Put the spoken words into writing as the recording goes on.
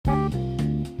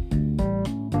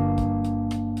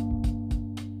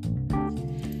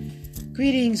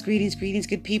Greetings,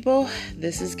 good people.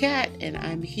 This is Kat, and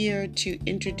I'm here to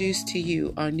introduce to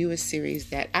you our newest series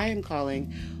that I am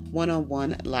calling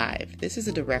One-on-One Live. This is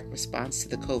a direct response to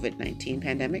the COVID-19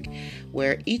 pandemic,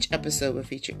 where each episode will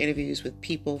feature interviews with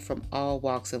people from all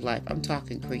walks of life. I'm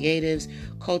talking creatives,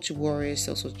 culture warriors,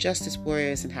 social justice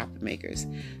warriors, and happen makers.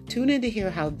 Tune in to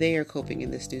hear how they are coping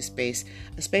in this new space,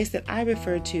 a space that I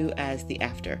refer to as the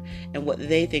after, and what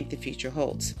they think the future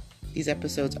holds. These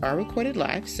episodes are recorded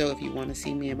live, so if you want to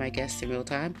see me and my guests in real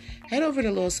time, head over to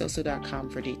lilsoso.com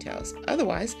for details.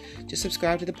 Otherwise, just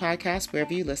subscribe to the podcast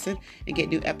wherever you listen and get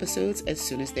new episodes as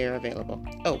soon as they are available.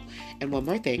 Oh, and one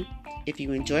more thing. If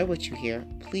you enjoy what you hear,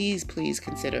 please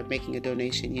consider making a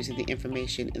donation using the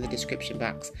information in the description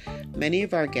box. Many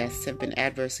of our guests have been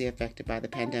adversely affected by the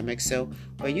pandemic, so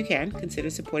where you can, consider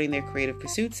supporting their creative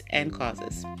pursuits and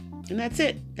causes. And that's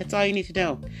it. That's all you need to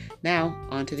know. Now,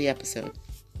 on to the episode.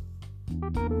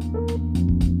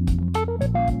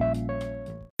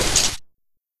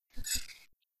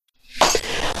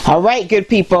 All right, good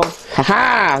people.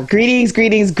 Greetings,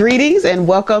 and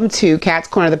welcome to Kat's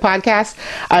Corner of the Podcast.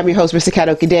 I'm your host, Mr. Kat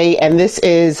Okide, and this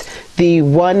is the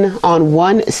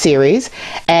One-on-One series.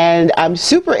 And I'm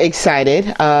super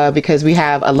excited because we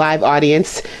have a live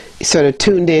audience sort of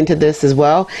tuned into this as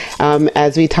well,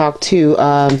 as we talk to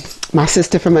my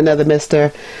sister from another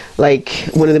mister, like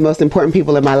one of the most important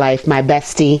people in my life, my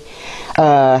bestie,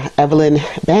 Evelyn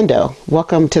Bando.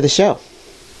 Welcome to the show.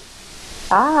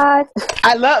 Hi.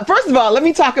 First of all, let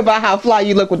me talk about how fly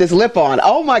you look with this lip on.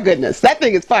 Oh my goodness, that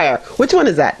thing is fire. Which one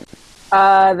is that?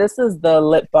 This is the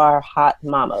Lip Bar Hot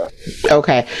Mama.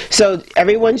 Okay, so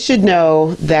everyone should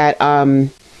know that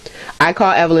I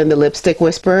call Evelyn the lipstick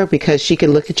whisperer because she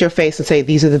can look at your face and say,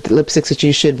 these are the lipsticks that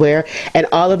you should wear. And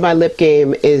all of my lip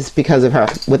game is because of her.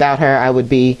 Without her, I would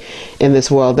be in this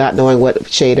world not knowing what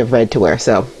shade of red to wear.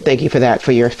 So thank you for that,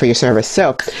 for your service.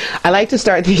 So I like to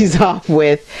start these off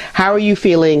with, how are you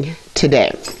feeling today?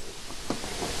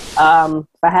 If I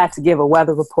had to give a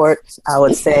weather report, I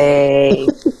would say,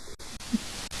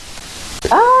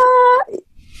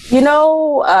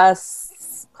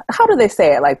 how do they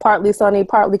say it? Like partly sunny,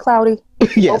 partly cloudy?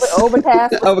 Yes.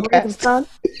 Overcast? Overcast. Sun?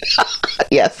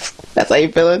 Yes. That's how you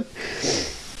feeling?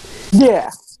 Yeah.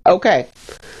 Okay.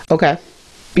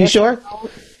 You sure?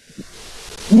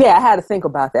 Yeah, I had to think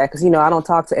about that because, I don't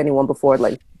talk to anyone before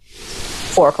like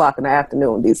 4 o'clock in the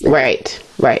afternoon these days. Right.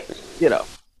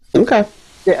 Okay.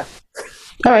 Yeah.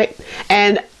 All right.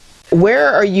 And where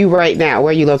are you right now?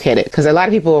 Where are you located? Because a lot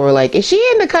of people were like, is she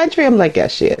in the country? I'm like,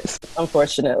 yes, she is.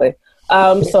 Unfortunately.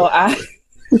 So I...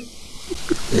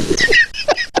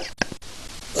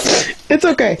 It's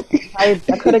okay. I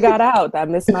could have got out. I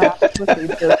missed my opportunity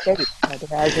to escape.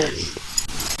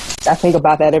 I think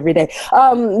about that every day.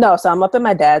 So I'm up at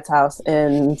my dad's house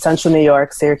in central New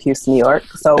York, Syracuse, New York.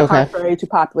 So contrary to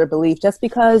popular belief, just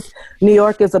because New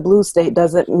York is a blue state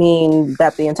doesn't mean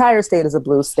that the entire state is a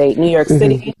blue state. New York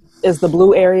City is the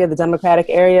blue area, the Democratic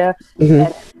area,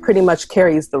 and pretty much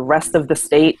carries the rest of the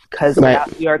state because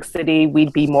without New York City,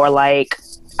 we'd be more like,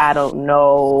 I don't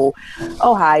know,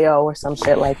 Ohio or some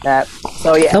shit like that.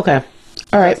 So yeah. Okay.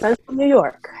 All right. Central New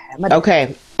York.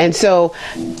 Okay. And so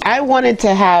I wanted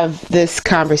to have this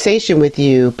conversation with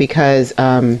you because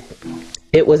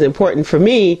it was important for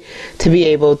me to be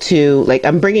able to,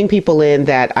 I'm bringing people in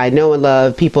that I know and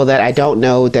love, people that I don't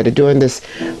know that are doing this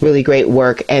really great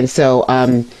work. And so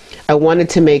I wanted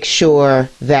to make sure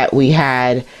that we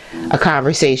had a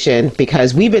conversation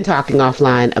because we've been talking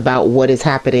offline about what is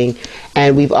happening.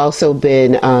 And we've also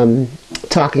been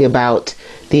talking about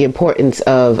the importance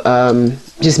of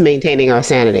just maintaining our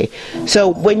sanity. So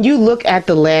when you look at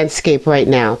the landscape right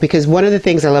now, because one of the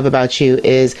things I love about you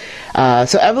is,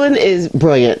 so Evelyn is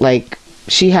brilliant. Like,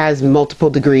 she has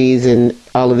multiple degrees and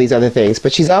all of these other things,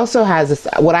 but she's also has this,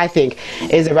 what I think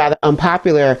is a rather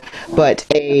unpopular, but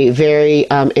a very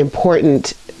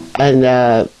important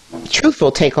and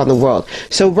truthful take on the world.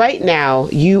 So right now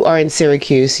you are in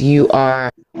Syracuse, you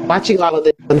are watching all of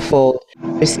this unfold,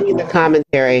 you're seeing the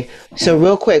commentary. So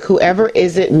real quick, whoever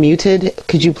isn't muted,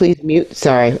 could you please mute?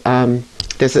 Sorry,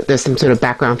 there's some sort of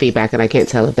background feedback and I can't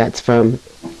tell if that's from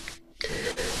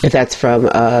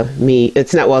me.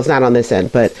 It's not on this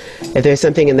end, but if there's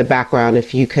something in the background,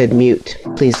 if you could mute,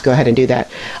 please go ahead and do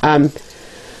that.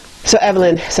 So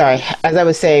Evelyn, sorry, as I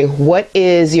was saying, what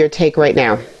is your take right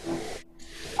now?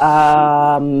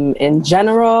 In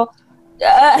general,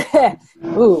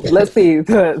 let's see.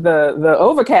 The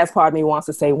overcast part of me wants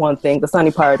to say one thing. The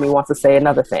sunny part of me wants to say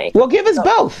another thing. Well, give us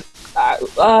both.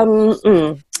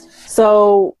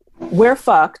 So we're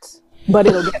fucked, but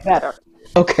it'll get better.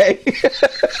 Okay.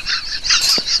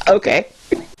 Okay.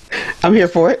 I'm here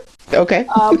for it. Okay.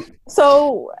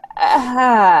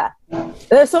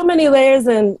 There's so many layers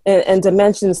and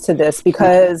dimensions to this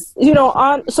because,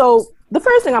 so the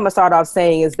first thing I'm gonna start off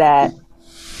saying is that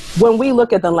when we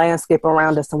look at the landscape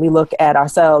around us and we look at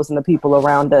ourselves and the people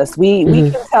around us, we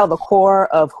can tell the core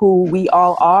of who we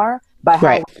all are by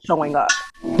how we're showing up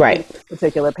in this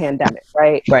particular pandemic,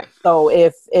 right? Right. So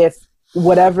if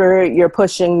whatever you're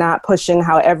pushing, not pushing,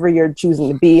 however you're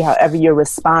choosing to be, however you're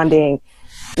responding,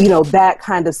 that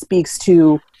kind of speaks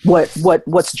to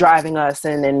what's driving us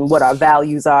and what our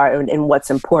values are and what's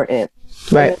important.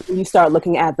 Right. When you start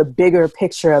looking at the bigger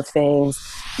picture of things,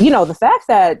 the fact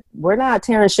that we're not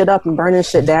tearing shit up and burning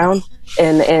shit down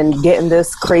and getting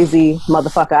this crazy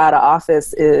motherfucker out of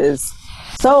office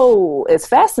it's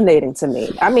fascinating to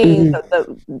me. I mean,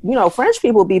 French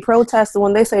people be protesting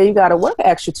when they say you got to work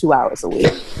extra 2 hours a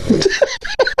week.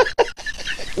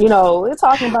 They're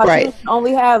talking about you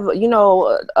only have,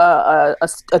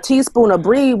 a teaspoon of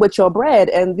brie with your bread,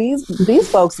 and these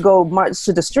folks go march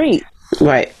to the street.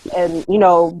 Right. And,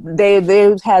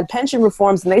 they've had pension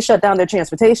reforms and they shut down their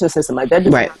transportation system. Like, they're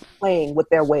just not playing with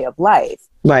their way of life.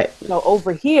 Right.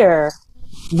 Over here,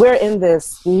 we're in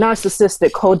this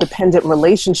narcissistic, codependent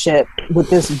relationship with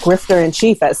this grifter in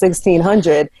chief at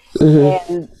 1600.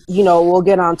 And, we'll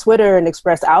get on Twitter and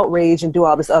express outrage and do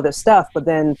all this other stuff. But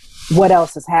then what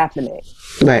else is happening?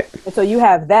 Right. And so you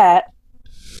have that.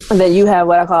 And then you have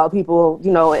what I call people,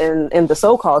 in the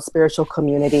so-called spiritual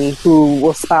community who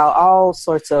will spout all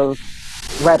sorts of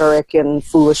rhetoric and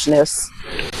foolishness.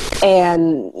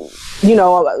 And,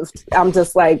 I'm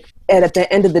just like, and at the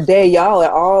end of the day,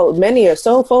 many are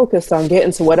so focused on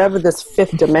getting to whatever this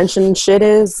fifth dimension shit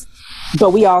is,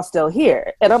 but we all still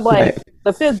here. And I'm like,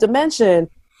 the fifth dimension,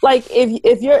 like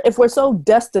if we're so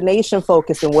destination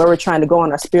focused and where we're trying to go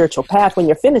on our spiritual path, when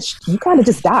you're finished, you kind of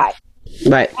just die.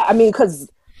 Right. I mean, because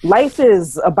life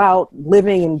is about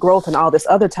living and growth and all this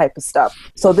other type of stuff.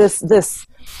 So this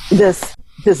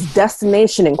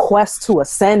destination and quest to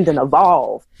ascend and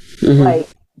evolve, like,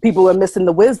 people are missing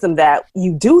the wisdom that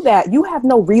you do that, you have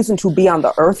no reason to be on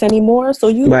the earth anymore. So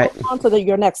you go on to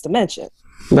your next dimension.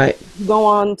 Right. You go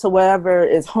on to wherever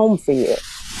is home for you.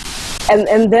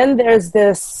 And then there's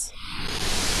this,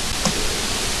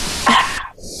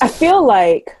 I feel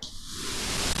like,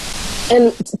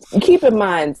 and keep in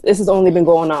mind, this has only been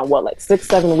going on,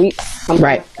 6-7 weeks? Something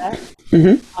like that.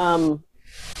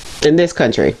 In this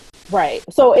country. Right.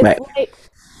 So it's like,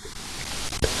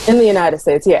 in the United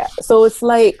States, yeah. So it's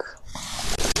like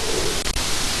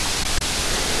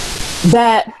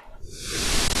that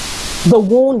the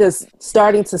wound is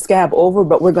starting to scab over,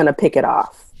 but we're going to pick it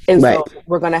off. And so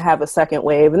we're going to have a second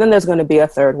wave, and then there's going to be a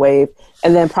third wave.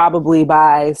 And then probably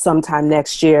by sometime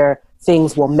next year,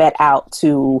 things will met out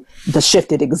to the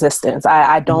shifted existence.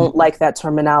 I don't like that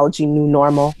terminology, new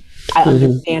normal. I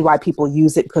understand why people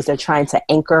use it because they're trying to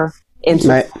anchor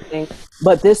into something.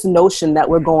 But this notion that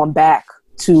we're going back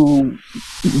to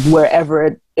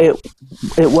wherever it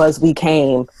was we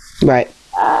came, you're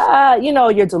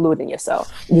deluding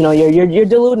yourself. You're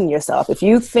deluding yourself. If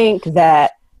you think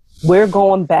that we're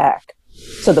going back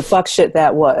to the fuck shit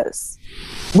that was,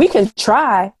 we can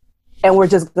try, and we're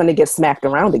just going to get smacked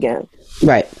around again.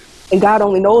 Right. And God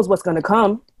only knows what's going to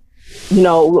come.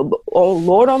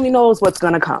 Lord only knows what's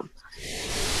going to come.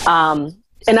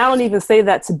 And I don't even say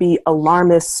that to be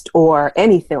alarmist or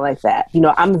anything like that.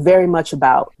 I'm very much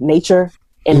about nature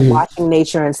and watching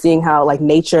nature and seeing how, like,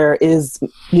 nature is,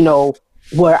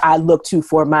 where I look to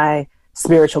for my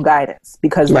spiritual guidance,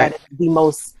 because that is the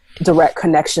most direct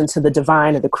connection to the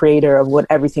divine or the creator of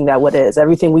everything is.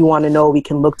 Everything we want to know, we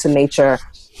can look to nature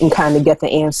and kind of get the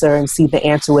answer and see the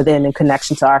answer within in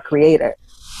connection to our creator.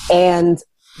 And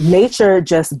nature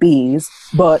just bees,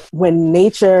 but when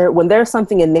there's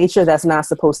something in nature that's not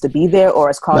supposed to be there or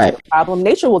it's causing a problem,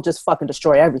 nature will just fucking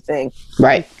destroy everything.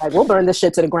 Right. Like, we'll burn this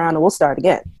shit to the ground and we'll start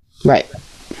again. Right.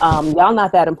 Y'all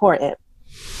not that important.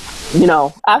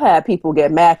 I've had people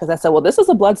get mad because I said, well, this is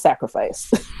a blood sacrifice.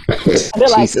 And they're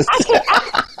like,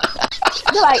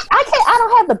 I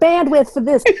don't have the bandwidth for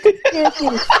this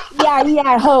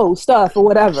yeah ho stuff or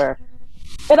whatever.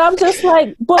 And I'm just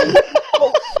like, but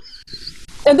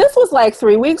and this was like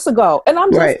 3 weeks ago. And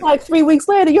I'm just like, 3 weeks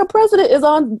later, your president is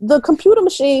on the computer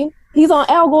machine. He's on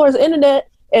Al Gore's internet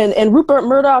and Rupert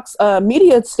Murdoch's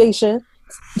media station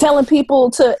telling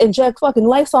people to inject fucking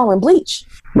Lysol and bleach.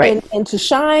 Right. And to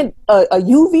shine a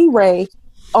UV ray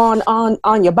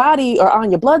on your body or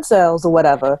on your blood cells or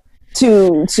whatever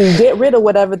to get rid of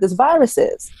whatever this virus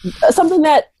is. Something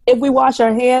that if we wash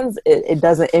our hands, it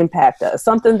doesn't impact us.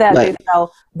 Something that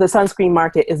the sunscreen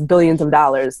market is billions of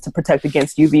dollars to protect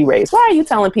against UV rays. Why are you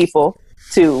telling people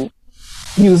to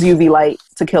use UV light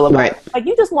to kill a virus. Right. Like,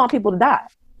 you just want people to die.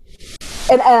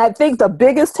 And I think the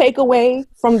biggest takeaway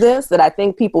from this that I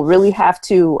think people really have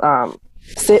to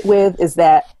sit with is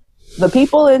that the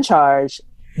people in charge,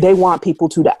 they want people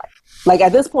to die. Like,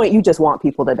 at this point, you just want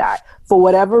people to die for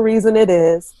whatever reason it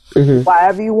is.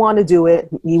 However you want to do it.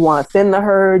 You want to thin the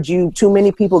herd. Too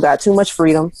many people got too much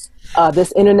freedom.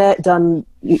 This internet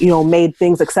made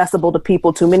things accessible to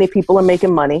people. Too many people are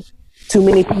making money. Too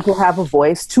many people have a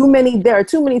voice. There are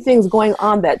too many things going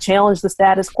on that challenge the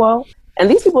status quo. And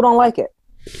these people don't like it.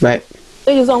 Right.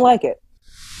 They just don't like it.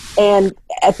 And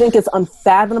I think it's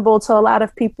unfathomable to a lot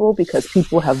of people because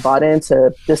people have bought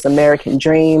into this American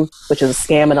dream, which is a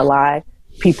scam and a lie.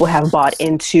 People have bought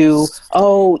into,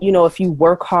 if you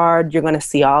work hard, you're going to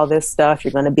see all this stuff.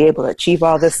 You're going to be able to achieve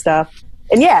all this stuff.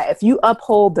 And yeah, if you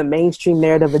uphold the mainstream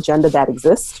narrative agenda that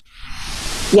exists,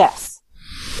 yes.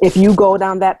 If you go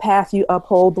down that path, you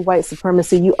uphold the white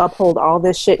supremacy, you uphold all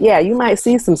this shit. Yeah, you might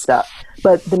see some stuff.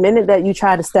 But the minute that you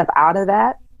try to step out of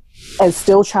that and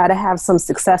still try to have some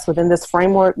success within this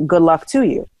framework, good luck to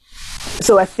you.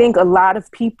 So I think a lot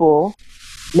of people,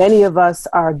 many of us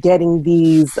are getting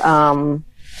these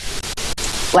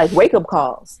wake-up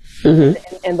calls.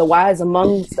 And the wise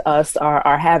amongst us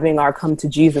are having our come to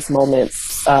Jesus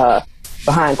moments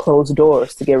behind closed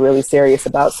doors to get really serious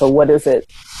about, so what is it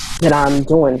that I'm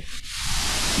doing?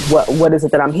 What is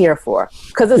it that I'm here for?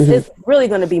 Because it's really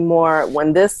going to be more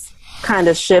when this kind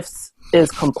of shifts is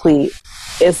complete.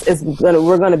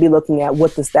 We're going to be looking at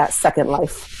what does that second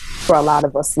life for a lot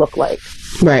of us look like.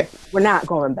 Right. We're not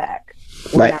going back.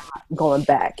 We're not going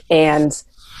back. And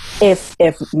if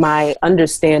my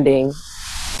understanding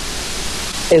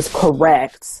is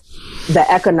correct, the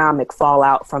economic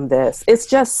fallout from this, it's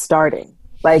just starting.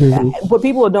 Like, what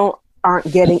people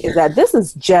aren't getting is that this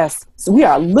is we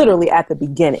are literally at the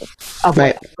beginning of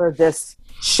whatever this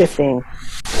shifting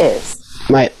is.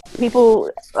 Right.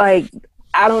 People, I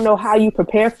don't know how you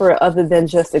prepare for it other than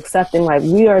just accepting,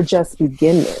 we are just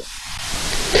beginning.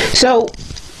 So,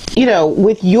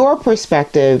 with your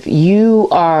perspective, you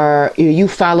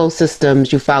follow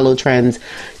systems, you follow trends.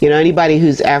 Anybody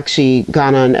who's actually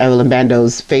gone on Evelyn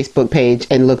Bando's Facebook page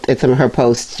and looked at some of her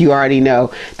posts, you already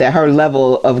know that her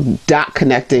level of dot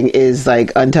connecting is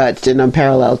untouched and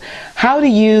unparalleled. How are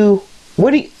you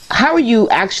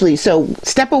actually, so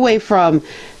step away from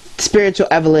spiritual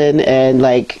Evelyn and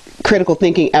critical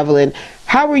thinking Evelyn.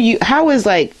 How is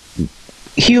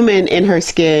human in her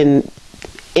skin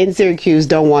in Syracuse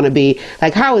don't want to be,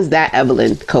 how is that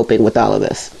Evelyn coping with all of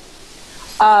this?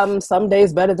 Some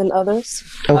days better than others.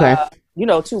 Okay.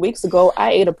 2 weeks ago,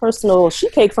 I ate a personal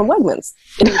sheet cake from Wegmans.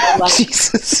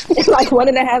 Jesus. In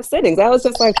 1.5 sittings. I was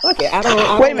just fuck it. I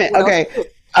don't Wait a minute. Okay.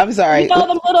 I'm sorry.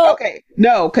 Them little. Okay.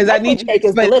 No, because I need you to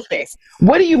explain. Delicious.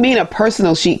 What do you mean a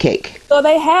personal sheet cake? So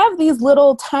they have these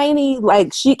little tiny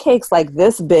sheet cakes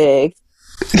this big.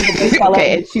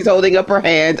 Okay, and she's holding up her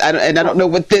hand, and I don't know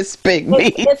what this big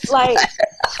means. It's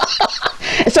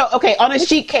so okay, on a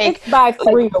sheet cake, it's by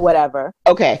 3 or whatever.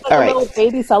 Okay, it's all right. A little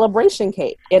baby celebration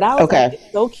cake, and I was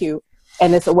it's so cute.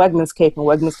 And it's a Wegmans cake, and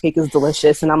Wegmans cake is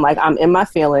delicious. And I'm I'm in my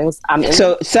feelings.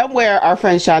 Somewhere our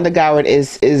friend Shonda Goward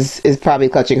is probably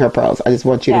clutching her pearls. I just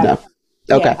want you to know.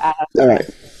 Okay, all right.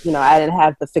 I didn't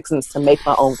have the fixings to make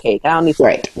my own cake. I don't need to.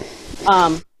 Right.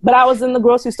 But I was in the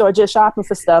grocery store just shopping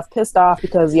for stuff, pissed off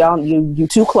because you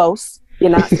too close.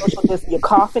 You're not social distance. You're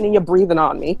coughing and you're breathing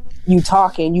on me. You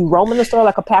talking. You roaming the store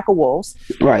like a pack of wolves.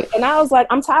 Right. And I was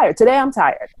I'm tired. Today I'm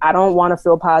tired. I don't want to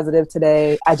feel positive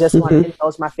today. I just want to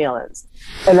indulge my feelings.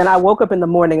 And then I woke up in the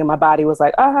morning and my body was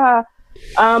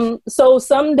So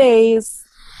some days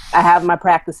I have my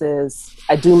practices.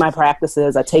 I do my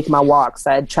practices. I take my walks.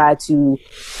 I try to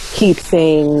keep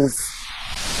things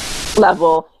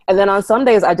level. And then on some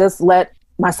days, I just let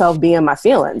myself be in my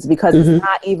feelings because it's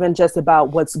not even just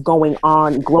about what's going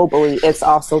on globally. It's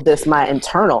also my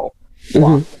internal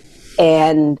walk.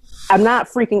 And I'm not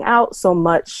freaking out so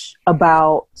much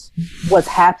about what's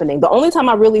happening. The only time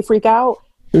I really freak out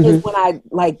is when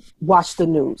I watch the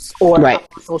news or on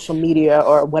social media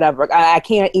or whatever. I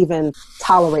can't even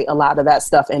tolerate a lot of that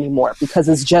stuff anymore because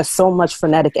it's just so much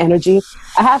frenetic energy.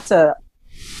 I have to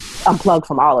unplug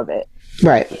from all of it.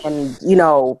 Right. And,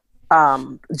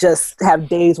 just have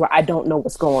days where I don't know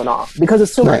what's going on because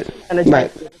it's too much energy.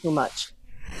 It's too much.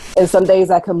 And some days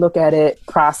I can look at it,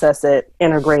 process it,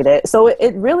 integrate it. So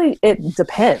it really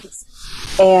depends.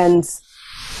 And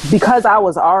because I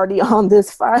was already on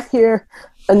this 5-year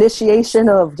initiation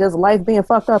of just life being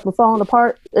fucked up and falling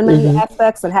apart in many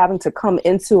aspects and having to come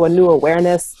into a new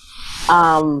awareness,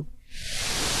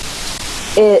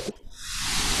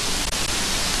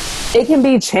 it can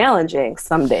be challenging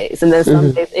some days, and then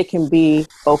some days it can be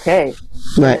okay.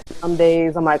 Right. Some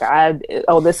days I'm like,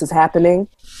 this is happening.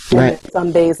 And right.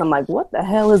 Some days I'm like, what the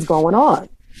hell is going on?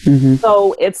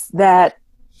 So it's that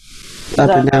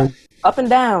up and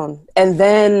down, and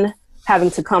then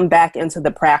having to come back into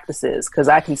the practices, because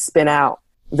I can spin out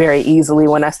very easily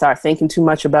when I start thinking too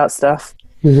much about stuff.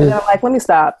 And then I'm like, let me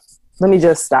stop. Let me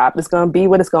just stop. It's going to be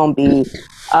what it's going to be.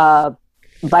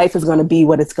 Life is going to be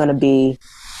what it's going to be.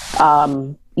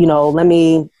 Let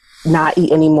me not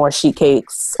eat any more sheet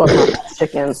cakes or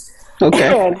chickens.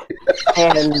 Okay.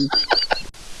 and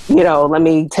let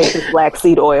me take this black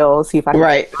seed oil, see if I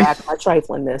can crack my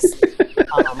triflingness.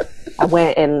 I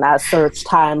went and I searched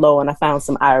high and low, and I found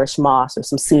some Irish moss or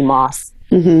some sea moss.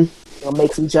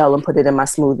 Make some gel and put it in my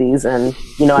smoothies, and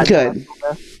I do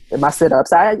in my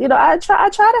sit-ups. I try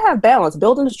to have balance.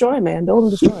 Build and destroy, man.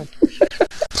 Build and destroy.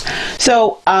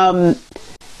 So,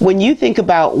 when you think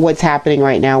about what's happening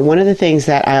right now, one of the things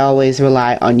that I always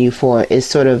rely on you for is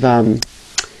sort of,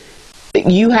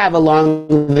 you have a long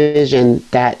vision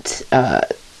that,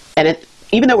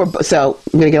 even though I'm going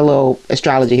to get a little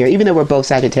astrology here, even though we're both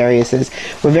Sagittariuses,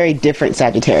 we're very different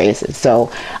Sagittariuses.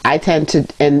 So I tend to,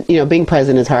 and being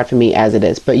present is hard for me as it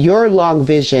is, but your long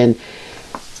vision,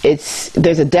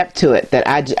 there's a depth to it that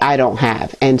I don't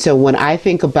have. And so when I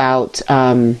think about,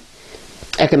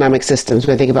 economic systems,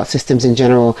 when I think about systems in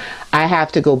general, I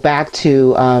have to go back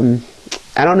to,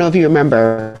 I don't know if you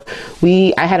remember,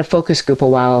 I had a focus group a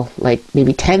while, like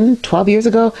maybe 10, 12 years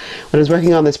ago, when I was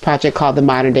working on this project called The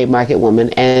Modern Day Market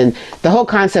Woman. And the whole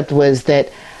concept was that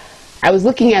I was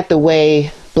looking at the way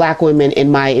Black women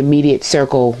in my immediate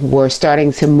circle were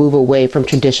starting to move away from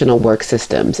traditional work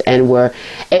systems, and were,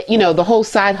 the whole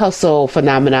side hustle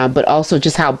phenomenon, but also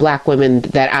just how Black women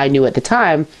that I knew at the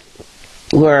time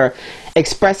were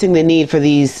expressing the need for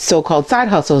these so-called side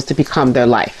hustles to become their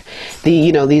life.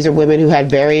 These are women who had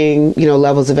varying,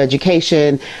 levels of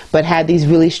education, but had these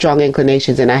really strong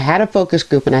inclinations. And I had a focus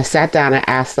group, and I sat down and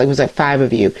asked, it was like 5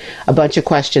 of you, a bunch of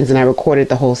questions, and I recorded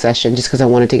the whole session just because I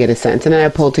wanted to get a sense. And then I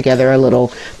pulled together a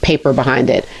little paper behind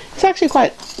it. It's actually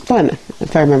quite fun,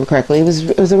 if I remember correctly. It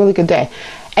was a really good day.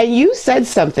 And you said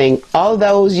something all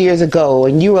those years ago,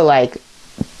 and you were like,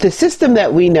 the system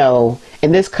that we know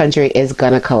in this country is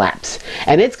going to collapse,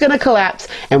 and it's going to collapse,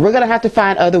 and we're going to have to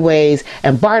find other ways,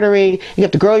 and bartering, you have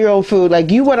to grow your own food.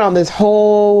 Like, you went on this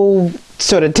whole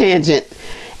sort of tangent,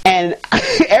 and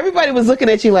everybody was looking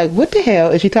at you like, what the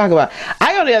hell is she talking about?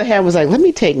 I, on the other hand, was like, let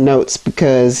me take notes,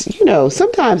 because,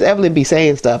 sometimes Evelyn be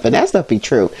saying stuff, and that stuff be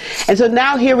true. And so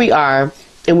now here we are,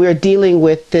 and we're dealing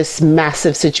with this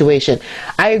massive situation.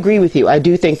 I agree with you. I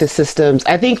do think the systems,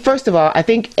 first of all, I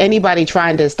think anybody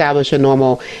trying to establish a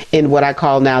normal in what I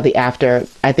call now the after,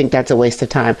 I think that's a waste of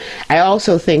time. I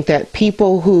also think that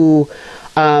people who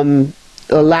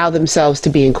allow themselves to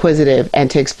be inquisitive and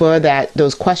to explore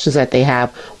those questions that they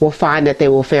have will find that they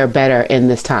will fare better in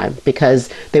this time,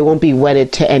 because they won't be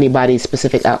wedded to anybody's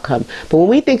specific outcome. But when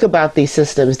we think about these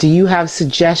systems, do you have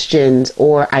suggestions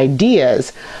or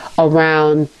ideas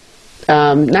around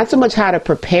not so much how to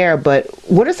prepare, but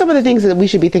what are some of the things that we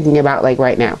should be thinking about, like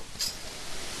right now?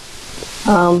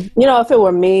 If it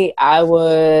were me, I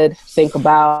would think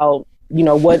about,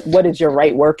 what is your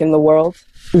right work in the world?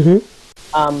 The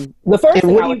first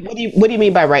thing what do you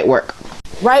mean by right work?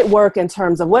 Right work in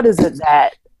terms of what is it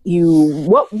that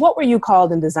what were you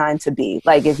called and designed to be?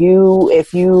 Like, if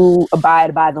you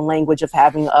abide by the language of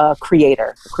having a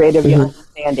creator of your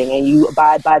understanding, and you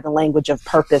abide by the language of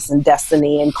purpose and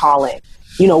destiny and calling,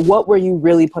 what were you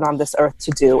really put on this earth to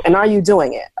do? And are you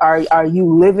doing it? Are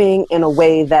you living in a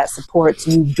way that supports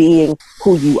you being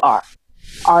who you are?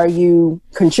 Are you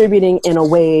contributing in a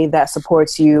way that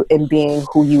supports you in being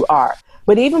who you are?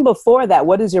 But even before that,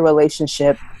 what is your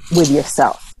relationship with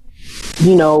yourself?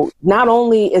 Not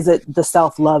only is it the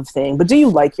self-love thing, but do you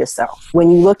like yourself? When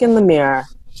you look in the mirror,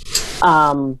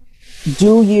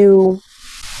 do you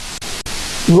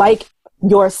like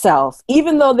yourself,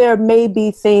 even though there may be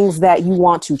things that you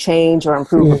want to change or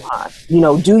improve upon?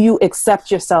 Do you accept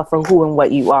yourself for who and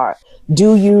what you are?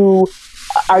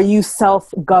 Are you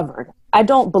self-governed? I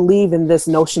don't believe in this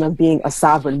notion of being a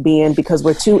sovereign being, because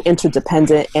we're too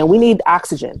interdependent, and we need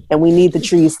oxygen, and we need the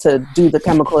trees to do the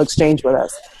chemical exchange with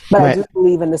us. But I do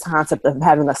believe in this concept of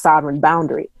having a sovereign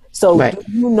boundary. So do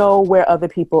you know where other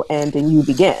people end and you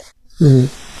begin?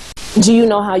 Do you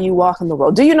know how you walk in the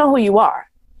world? Do you know who you are?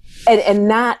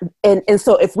 And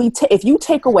so if you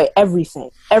take away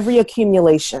everything, every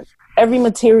accumulation, every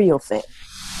material thing,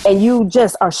 and you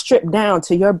just are stripped down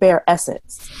to your bare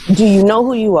essence, do you know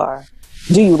who you are?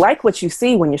 Do you like what you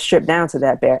see when you're stripped down to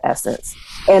that bare essence?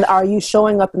 And are you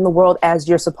showing up in the world as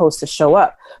you're supposed to show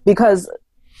up? Because,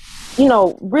 you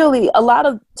know, really a lot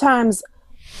of times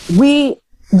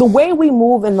the way we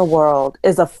move in the world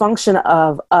is a function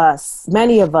of us,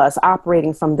 many of us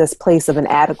operating from this place of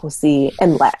inadequacy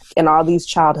and lack and all these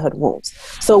childhood wounds.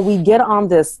 So we get on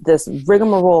this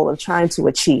rigmarole of trying to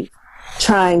achieve,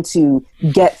 trying to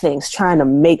get things, trying to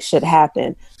make shit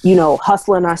happen, you know,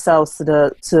 hustling ourselves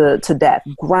to death,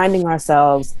 grinding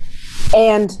ourselves.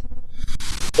 And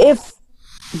if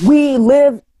we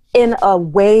live in a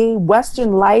way,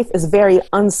 Western life is very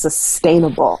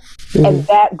unsustainable. Mm-hmm. And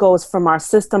that goes from our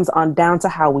systems on down to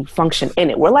how we function in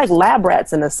it. We're like lab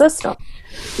rats in a system.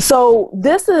 So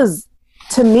this is,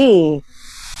 to me,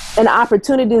 an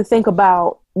opportunity to think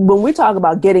about when we talk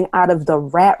about getting out of the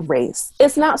rat race.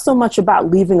 It's not so much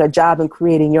about leaving a job and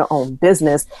creating your own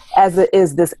business as it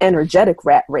is this energetic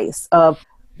rat race of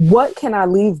what can I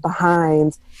leave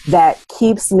behind that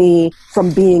keeps me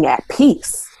from being at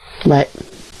peace? Right.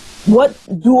 What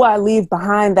do I leave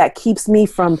behind that keeps me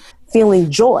from feeling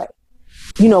joy?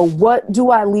 You know, what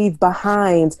do I leave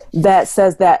behind that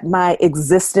says that my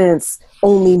existence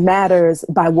only matters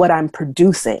by what I'm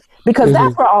producing? Because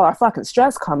that's where all our fucking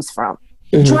stress comes from.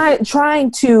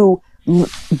 Trying to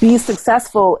be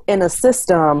successful in a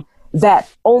system that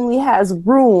only has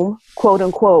room, quote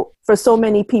unquote, for so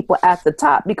many people at the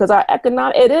top, because our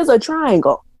it is a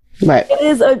triangle. Right.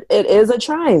 It is a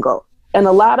triangle. And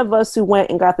a lot of us who went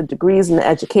and got the degrees and the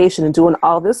education and doing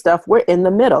all this stuff, we're in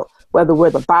the middle, whether we're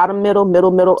the bottom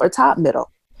middle, or top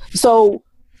middle. So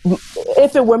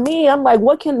if it were me, I'm like,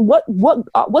 what's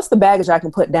the baggage I can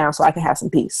put down so I can have some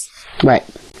peace? Right.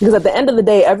 Because at the end of the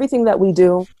day, everything that we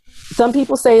do, some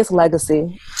people say it's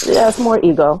legacy. Yeah, it's more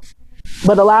ego.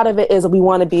 But a lot of it is we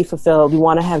want to be fulfilled. We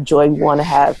want to have joy. We want to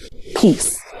have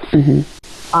peace.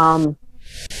 Mm-hmm.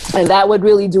 And that would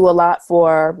really do a lot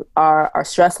for our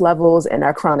stress levels and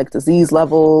our chronic disease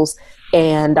levels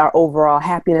and our overall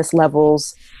happiness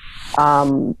levels.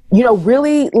 You know,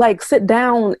 really like sit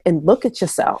down and look at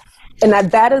yourself. And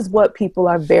that is what people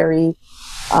are very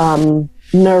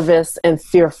nervous and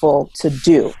fearful to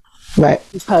do. Right.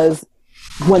 Because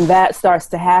when that starts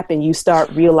to happen, you start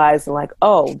realizing like,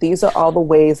 oh, these are all the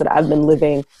ways that I've been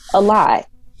living a lie.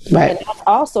 Right. And that's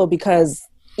also because,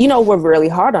 you know, we're really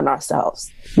hard on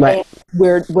ourselves. Right.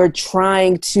 And we're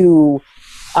trying to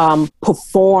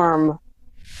perform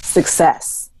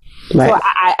success. Right. So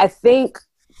I think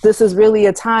this is really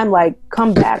a time like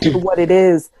come back to what it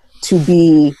is to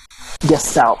be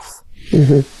yourself.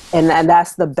 Mm-hmm. And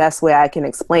that's the best way I can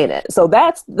explain it. So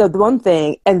that's the one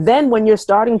thing. And then when you're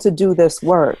starting to do this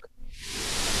work,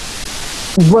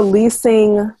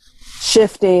 releasing,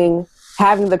 shifting,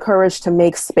 having the courage to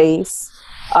make space.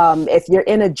 If you're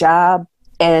in a job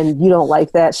and you don't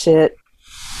like that shit,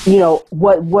 you know,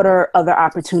 what are other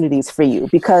opportunities for you?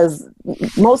 Because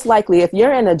most likely if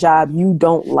you're in a job you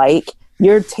don't like,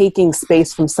 you're taking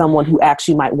space from someone who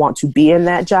actually might want to be in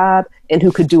that job and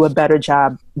who could do a better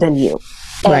job than you.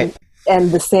 Right.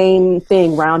 And the same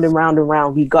thing, round and round and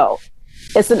round we go.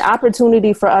 It's an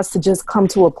opportunity for us to just come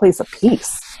to a place of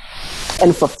peace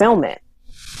and fulfillment.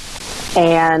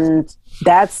 And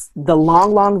that's the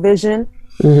long, long vision.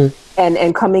 Mm-hmm.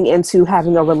 And coming into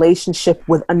having a relationship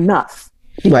with enough.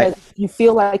 Because if you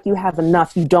feel like you have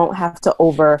enough, you don't have to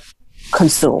over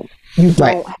consume. You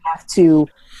don't have to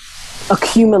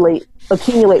accumulate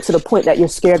to the point that you're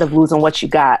scared of losing what you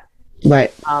got.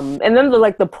 Right. And then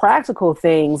the practical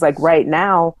things like right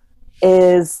now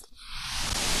is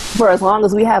for as long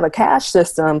as we have a cash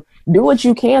system, do what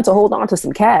you can to hold on to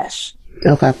some cash.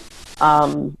 Okay.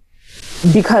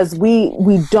 Because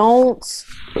we don't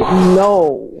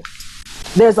know.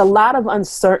 There's a lot of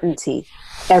uncertainty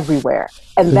everywhere.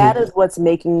 And that is what's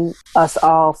making us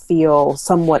all feel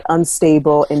somewhat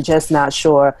unstable and just not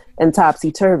sure and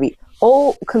topsy-turvy.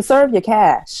 Oh, conserve your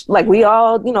cash. Like we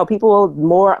all, you know, people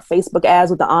more Facebook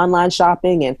ads with the online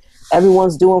shopping and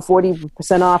everyone's doing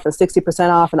 40% off and 60%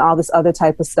 off and all this other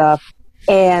type of stuff.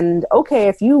 And okay,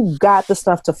 if you got the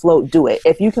stuff to float, do it.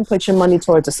 If you can put your money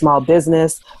towards a small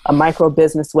business, a micro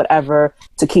business, whatever,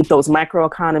 to keep those micro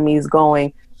economies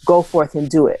going, go forth and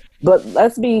do it. But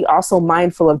let's be also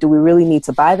mindful of, do we really need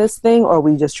to buy this thing or are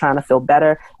we just trying to feel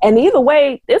better? And either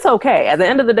way, it's okay. At the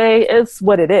end of the day, it's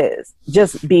what it is.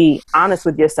 Just be honest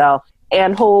with yourself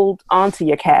and hold on to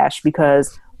your cash,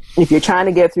 because if you're trying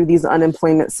to get through these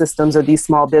unemployment systems or these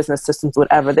small business systems,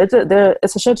 whatever,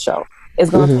 it's a shit show. It's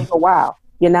going to take a while.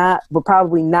 We're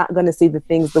probably not going to see the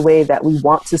things the way that we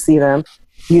want to see them.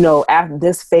 You know, after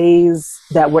this phase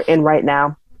that we're in right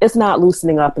now, it's not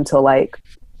loosening up until like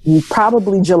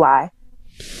probably July.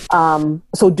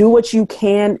 So do what you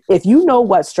can. If you know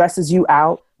what stresses you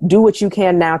out, do what you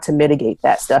can now to mitigate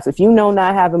that stuff. If you know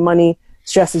not having money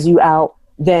stresses you out,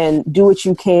 then do what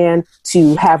you can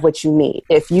to have what you need.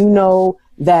 If you know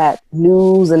that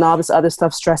news and all this other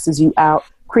stuff stresses you out,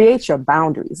 create your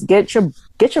boundaries. Get your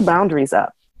boundaries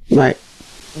up. Right.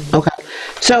 Okay.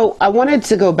 So I wanted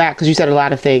to go back because you said a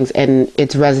lot of things and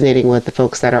it's resonating with the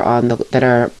folks that are that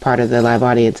are part of the live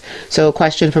audience. So a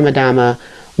question from Adama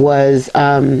was,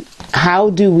 how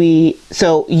do we,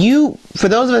 so you, for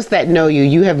those of us that know you,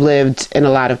 you have lived in a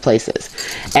lot of places,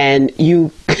 and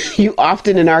you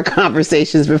often in our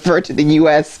conversations refer to the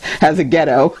U.S. as a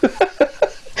ghetto,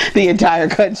 the entire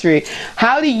country.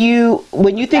 How do you,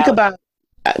 when you think about,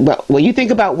 when you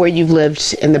think about where you've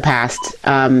lived in the past,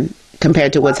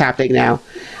 compared to what's happening now,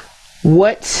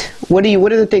 what are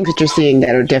the things that you're seeing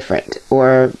that are different,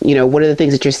 or, what are the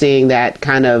things that you're seeing that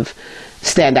kind of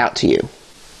stand out to you?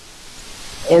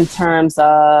 In terms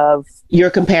of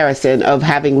your comparison of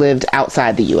having lived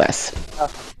outside the U.S.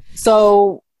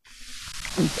 So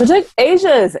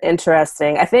Asia is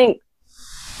interesting. I think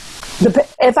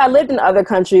if I lived in other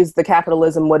countries, the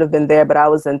capitalism would have been there, but I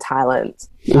was in Thailand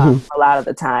a lot of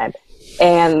the time.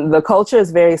 And the culture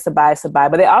is very sabai,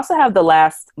 but they also have the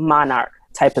last monarch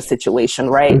type of situation,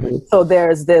 right? So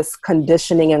there's this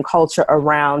conditioning and culture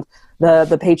around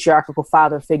the patriarchal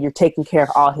father figure taking care of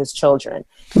all his children.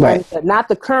 Right. And not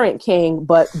the current king,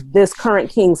 but this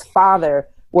current king's father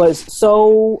was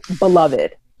so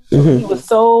beloved. He was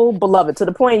so beloved to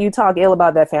the point you talk ill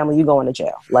about that family, you go into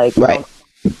jail. Like, right.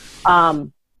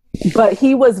 But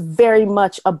he was very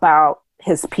much about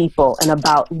his people and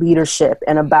about leadership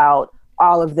and about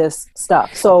all of this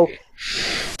stuff. So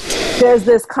there's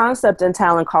this concept in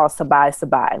Thailand called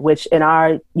sabai, which in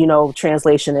our,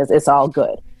 translation is it's all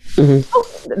good.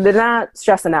 They're not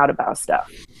stressing out about stuff.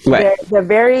 Right. They're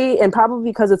very, and probably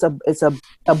because it's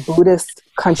a Buddhist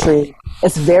country,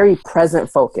 it's very present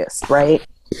focused, right?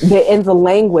 In the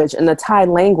language, in the Thai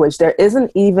language, there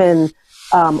isn't even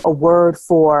a word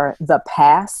for the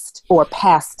past or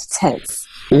past tense.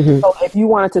 So if you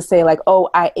wanted to say like, oh,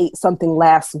 I ate something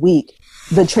last week,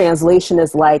 the translation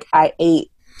is like, I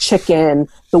ate chicken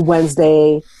the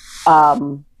Wednesday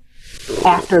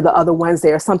after the other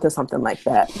Wednesday or something like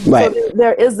that. Right. So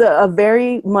there is a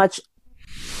very much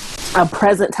a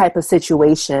present type of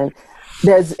situation.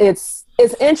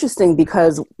 It's interesting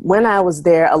because when I was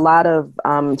there, a lot of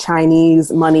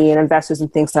Chinese money and investors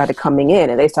and things started coming in,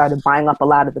 and they started buying up a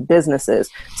lot of the businesses.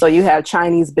 So you have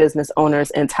Chinese business owners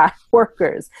and Thai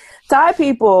workers. Thai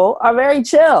people are very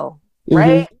chill,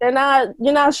 right? You're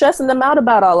not stressing them out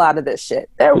about a lot of this shit.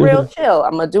 They're real chill.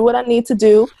 I'm gonna do what I need to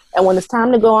do, and when it's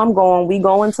time to go, I'm going. We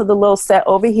go into the little set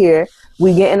over here.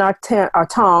 We get in our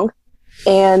tong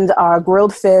and our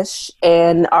grilled fish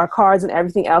and our cards and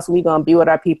everything else. We're gonna be with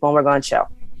our people and we're gonna chill.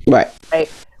 Right.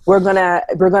 We're gonna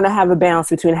have a balance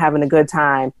between having a good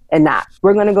time and not.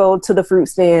 We're gonna go to the fruit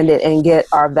stand and get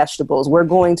our vegetables. We're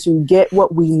going to get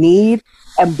what we need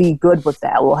and be good with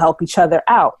that. We'll help each other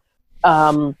out.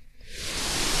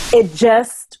 It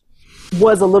just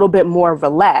was a little bit more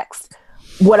relaxed.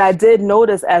 What I did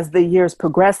notice as the years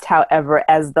progressed, however,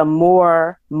 as the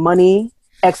more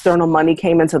external money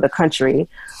came into the country,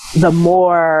 the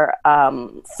more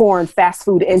foreign fast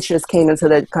food interests came into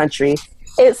the country,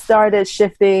 it started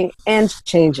shifting and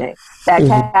changing. That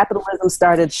capitalism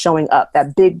started showing up.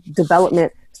 That big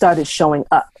development started showing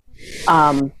up.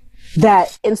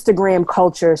 That Instagram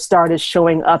culture started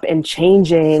showing up and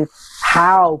changing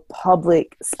how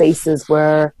public spaces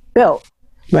were built.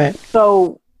 Right.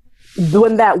 So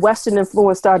when that Western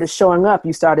influence started showing up,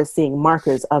 you started seeing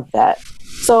markers of that.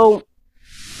 So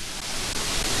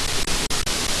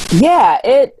yeah,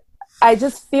 I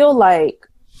just feel like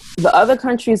the other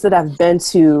countries that I've been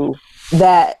to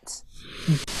that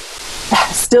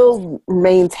still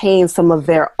maintain some of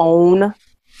their own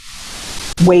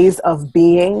ways of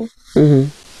being,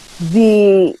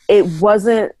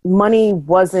 money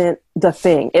wasn't the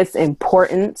thing. It's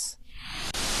important.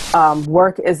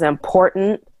 Work is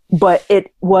important, but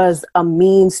it was a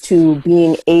means to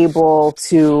being able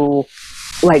to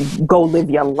like go live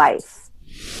your life.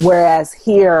 Whereas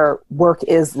here, work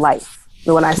is life.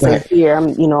 So when I say here, I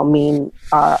mean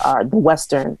the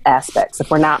Western aspects.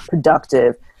 If we're not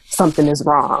productive, something is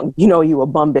wrong. You a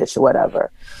bum bitch or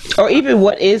whatever. Or even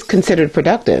what is considered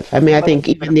productive. I mean, I think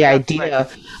even the idea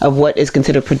of what is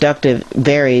considered productive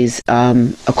varies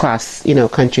across,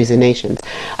 countries and nations.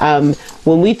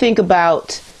 When we think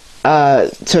about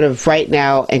sort of right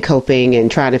now and coping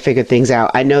and trying to figure things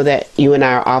out, I know that you and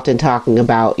I are often talking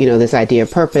about, this idea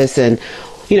of purpose and,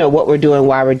 what we're doing,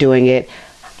 why we're doing it.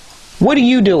 What are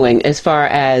you doing as far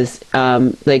as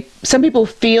like some people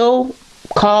feel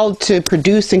called to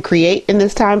produce and create in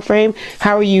this time frame?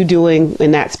 How are you doing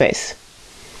in that space?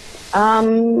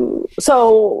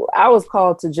 So I was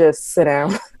called to just sit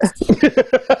down.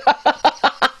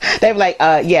 They were like,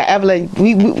 yeah, Evelyn,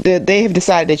 they have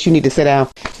decided that you need to sit down,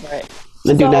 right,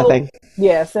 and do nothing.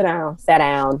 Yeah, sit down.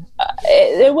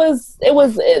 They're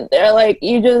like,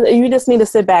 you just need to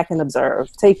sit back and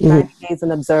observe. Take 90 days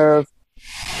and observe.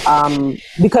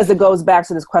 Because it goes back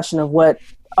to this question of what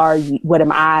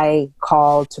am I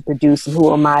called to produce and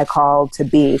who am I called to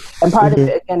be? And part of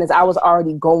it, again, is I was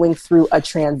already going through a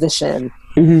transition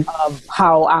of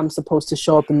how I'm supposed to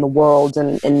show up in the world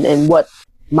and what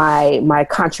my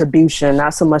contribution,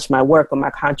 not so much my work, but my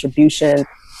contribution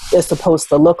is supposed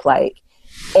to look like.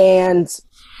 And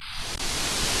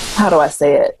how do I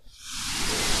say it?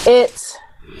 It's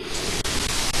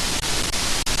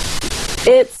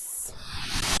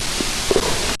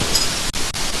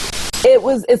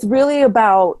really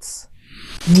about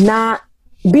not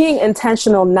being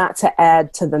intentional, not to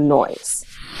add to the noise,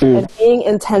 and being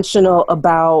intentional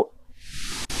about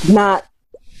not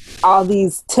all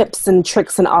these tips and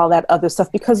tricks and all that other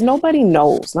stuff, because nobody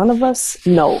knows. None of us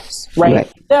knows, right?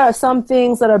 There are some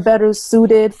things that are better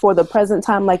suited for the present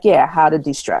time, like, how to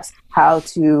de-stress, how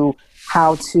to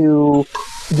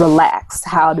relax,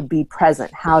 how to be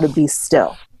present, how to be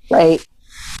still, right?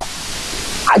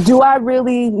 Do I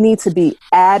really need to be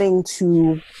adding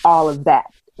to all of that?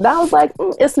 And I was like,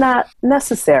 it's not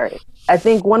necessary. I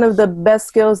think one of the best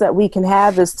skills that we can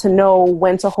have is to know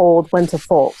when to hold, when to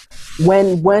fold.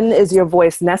 When is your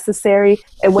voice necessary?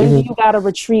 And when do you got to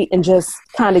retreat and just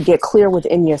kind of get clear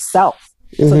within yourself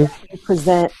so that you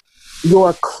present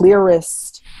your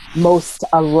clearest, most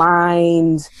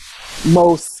aligned,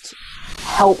 most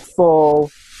helpful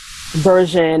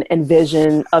version and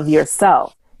vision of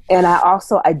yourself. And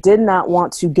I did not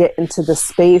want to get into the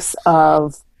space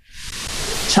of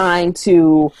trying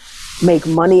to make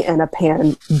money in a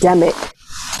pandemic.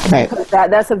 Right.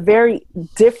 That's a very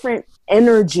different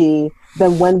energy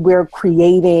than when we're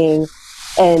creating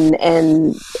and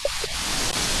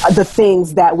the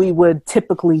things that we would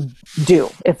typically do,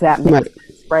 if that makes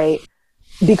sense, right?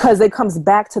 Because it comes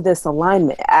back to this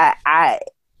alignment.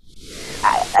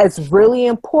 It's really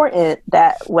important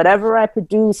that whatever I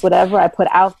produce, whatever I put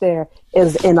out there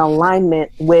is in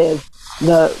alignment with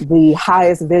the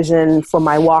highest vision for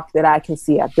my walk that I can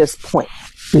see at this point.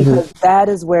 Because that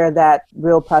is where that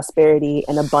real prosperity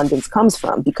and abundance comes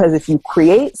from. Because if you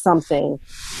create something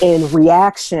in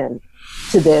reaction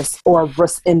to this or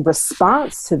in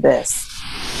response to this,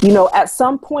 at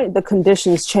some point the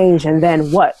conditions change, and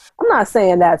then what? I'm not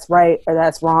saying that's right or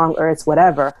that's wrong or it's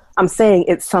whatever. I'm saying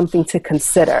it's something to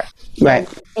consider. Right.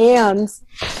 And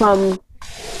from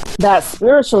that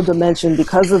spiritual dimension,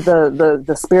 because of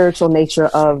the spiritual nature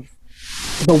of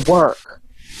the work,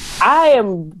 I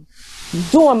am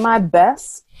doing my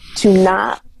best to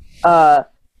not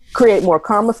create more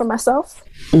karma for myself.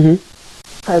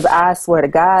 Because I swear to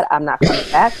God, I'm not coming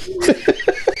back.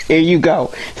 Here you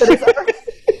go.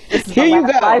 This is my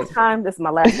last lifetime. This is my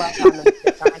last lifetime. I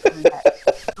ain't coming back.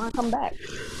 I ain't coming back.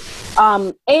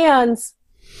 And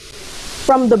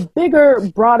from the bigger,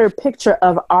 broader picture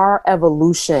of our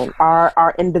evolution,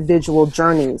 our individual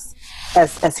journeys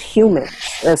as humans,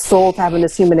 as souls having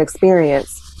this human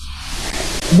experience,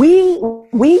 we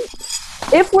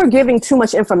if we're giving too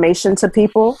much information to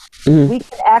people, we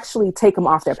can actually take them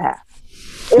off their path.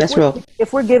 That's real.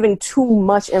 If we're giving too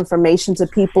much information to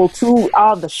people, to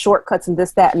all the shortcuts and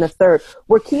this, that, and the third,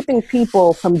 we're keeping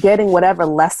people from getting whatever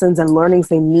lessons and learnings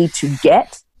they need to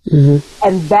get. And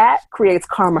that creates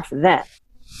karma for them.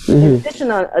 In addition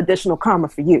to additional karma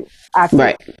for you. I feel.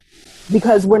 Right.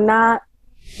 Because we're not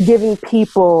giving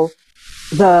people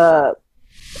the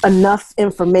enough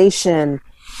information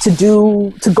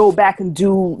to go back and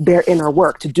do their inner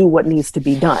work, to do what needs to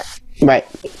be done. Right.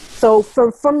 So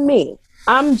for me,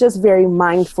 I'm just very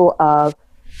mindful of,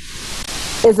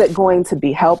 is it going to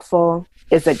be helpful?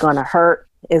 Is it going to hurt?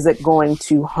 Is it going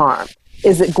to harm?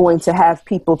 Is it going to have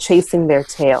people chasing their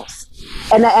tails?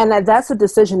 And that's a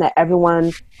decision that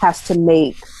everyone has to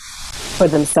make for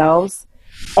themselves.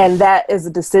 And that is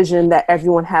a decision that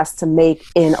everyone has to make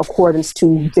in accordance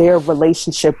to their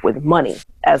relationship with money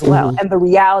as well. And the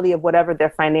reality of whatever their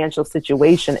financial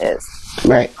situation is.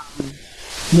 Right.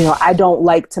 I don't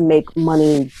like to make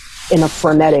money in a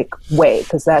frenetic way,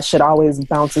 because that shit always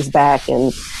bounces back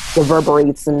and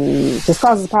reverberates and just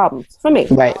causes problems for me.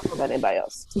 Right. Not for anybody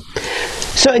else.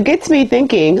 So it gets me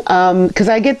thinking, because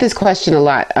I get this question a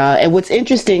lot. And what's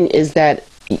interesting is that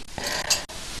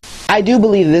I do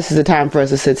believe this is a time for us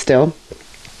to sit still.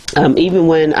 Even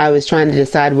when I was trying to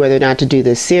decide whether or not to do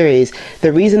this series,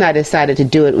 the reason I decided to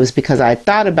do it was because I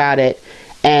thought about it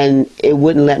and it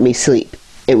wouldn't let me sleep.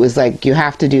 It was like, you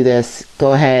have to do this.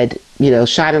 Go ahead,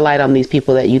 shine a light on these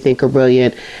people that you think are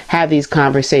brilliant. Have these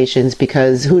conversations,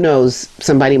 because who knows,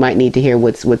 somebody might need to hear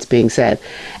what's being said.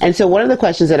 And so one of the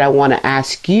questions that I want to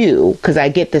ask you, because I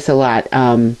get this a lot,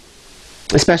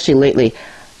 especially lately,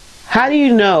 how do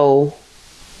you know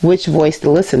which voice to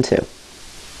listen to?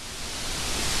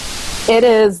 It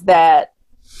is that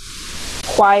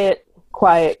quiet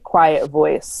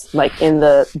voice, like in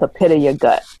the pit of your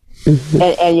gut. Mm-hmm.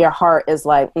 And your heart is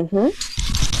like, mm-hmm.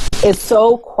 It's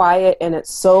so quiet and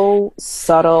it's so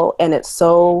subtle and it's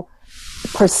so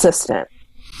persistent.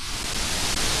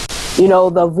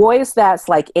 The voice that's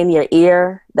like in your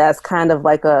ear, that's kind of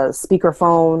like a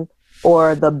speakerphone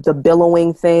or the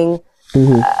billowing thing.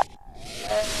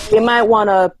 Mm-hmm. You might want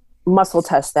to muscle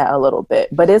test that a little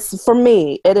bit. But for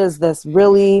me, it is this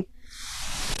really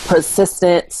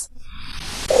persistent,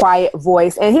 quiet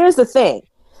voice. And here's the thing.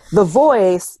 The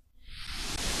voice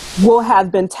will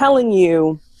have been telling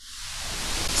you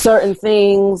certain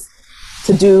things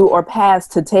to do or paths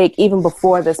to take even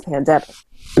before this pandemic.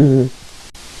 Mm-hmm.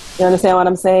 You understand what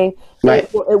I'm saying? Right.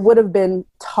 It would have been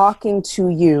talking to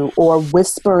you or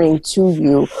whispering to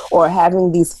you or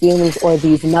having these feelings or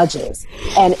these nudges.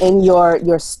 And in your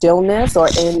stillness or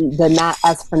in the not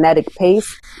as frenetic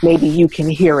pace, maybe you can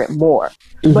hear it more.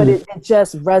 Mm-hmm. But it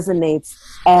just resonates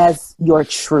as your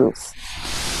truth.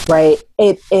 Right?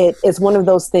 It is one of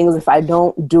those things, if I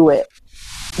don't do it,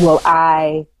 will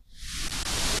I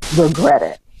regret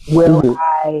it?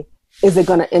 Is it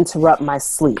going to interrupt my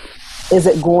sleep? Is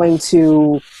it going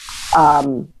to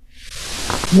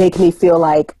make me feel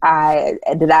like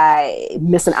did I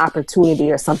miss an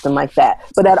opportunity or something like that?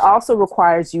 But that also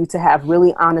requires you to have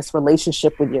really honest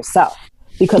relationship with yourself,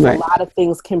 because right. A lot of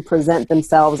things can present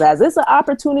themselves as it's an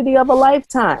opportunity of a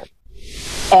lifetime.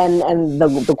 And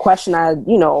the question I,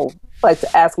 like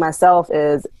to ask myself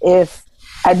is, if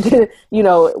I did,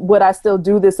 would I still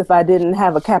do this if I didn't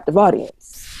have a captive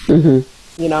audience? Mm-hmm.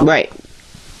 Right.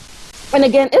 And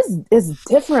again, it's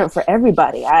different for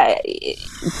everybody.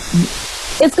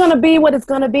 It's gonna be what it's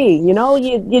gonna be. You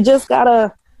just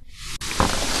gotta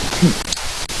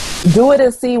do it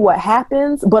and see what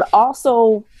happens. But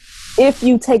also, if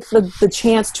you take the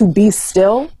chance to be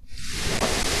still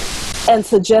and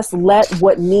to just let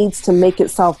what needs to make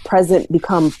itself present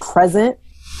become present,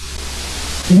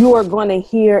 you are going to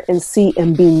hear and see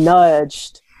and be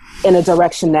nudged in a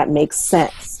direction that makes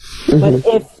sense. Mm-hmm.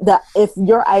 But if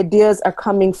your ideas are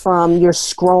coming from you're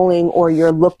scrolling or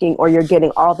you're looking or you're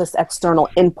getting all this external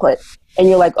input and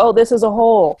you're like, oh, this is a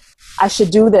hole, I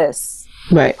should do this.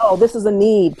 Right. Oh, this is a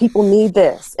need. People need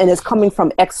this. And it's coming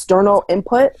from external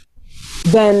input,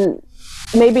 then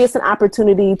maybe it's an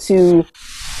opportunity to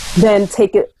then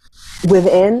take it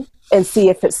within and see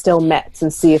if it still met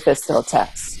and see if it still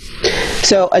tests.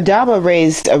 So Adama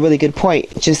raised a really good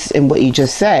point just in what you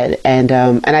just said, and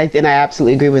I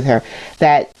absolutely agree with her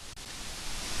that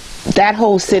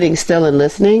whole sitting still and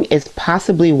listening is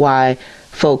possibly why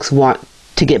folks want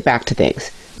to get back to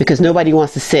things, because nobody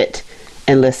wants to sit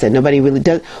and listen. Nobody really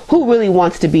does. Who really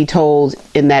wants to be told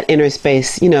in that inner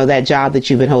space, that job that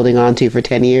you've been holding on to for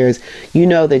 10 years,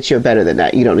 that you're better than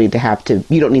that. You don't need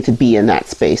to be in that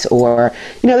space, or,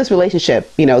 this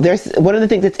relationship, there's one of the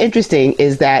things that's interesting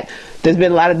is that there's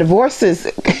been a lot of divorces.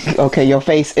 Okay. Your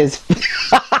face is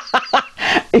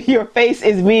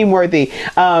meme worthy.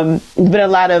 But a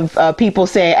lot of people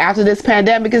say after this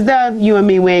pandemic is done, you and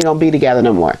me, we ain't gonna be together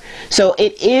no more. So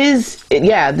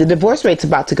the divorce rate's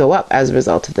about to go up as a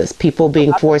result of this. People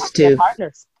being forced to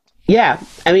partners. Yeah.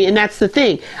 I mean, and that's the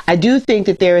thing. I do think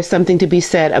that there is something to be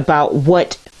said about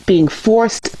what being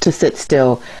forced to sit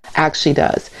still actually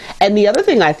does. And the other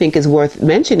thing I think is worth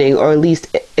mentioning, or at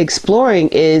least exploring,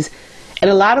 is in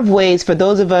a lot of ways, for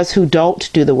those of us who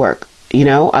don't do the work,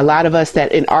 a lot of us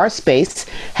that in our space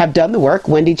have done the work.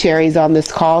 Wendy Cherry's on this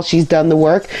call. She's done the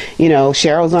work.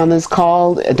 Cheryl's on this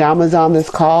call. Adama's on this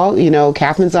call.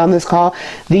 Catherine's on this call.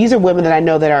 These are women that I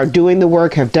know that are doing the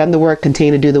work, have done the work,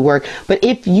 continue to do the work. But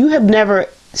if you have never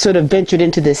sort of ventured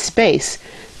into this space,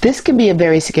 this can be a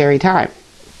very scary time.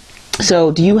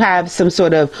 So do you have some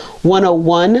sort of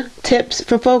 101 tips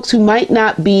for folks who might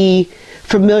not be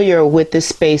familiar with this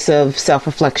space of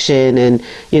self-reflection and,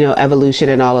 evolution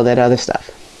and all of that other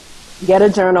stuff? Get a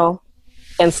journal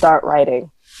and start writing.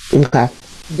 Okay.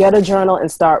 Get a journal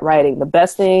and start writing. The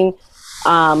best thing,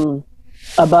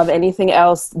 above anything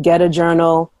else, get a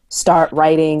journal, start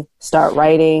writing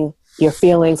your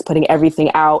feelings, putting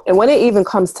everything out. And when it even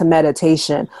comes to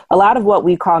meditation, a lot of what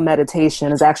we call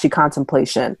meditation is actually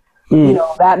contemplation. You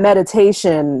know, that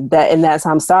meditation, that in that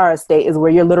samsara state is where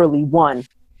you're literally one,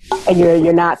 and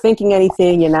you're not thinking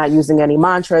anything, you're not using any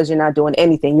mantras, you're not doing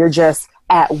anything, you're just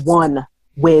at one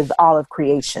with all of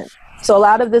creation. So a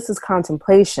lot of this is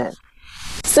contemplation.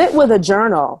 Sit with a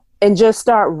journal and just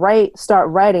start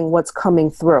writing what's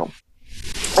coming through,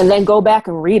 and then go back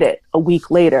and read it a week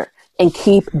later and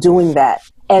keep doing that.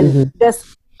 And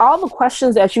just all the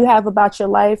questions that you have about your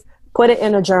life, put it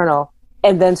in a journal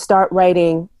and then start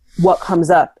writing what comes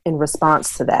up in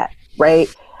response to that,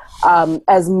 right?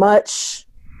 As much,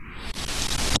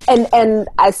 and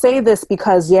I say this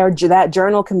because that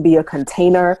journal can be a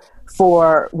container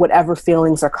for whatever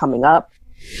feelings are coming up.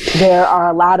 There are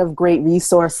a lot of great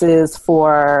resources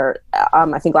for,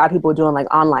 I think a lot of people are doing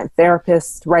like online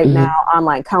therapists right now,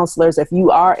 online counselors. If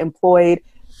you are employed,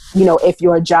 you know, if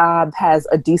your job has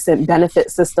a decent benefit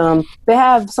system, they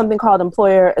have something called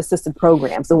employer assisted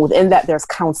programs. And within that, there's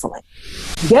counseling.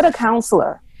 Get a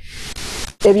counselor.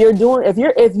 If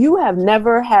you have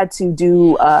never had to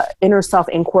do inner self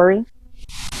inquiry,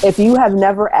 if you have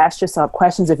never asked yourself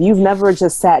questions, if you've never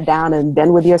just sat down and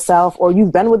been with yourself, or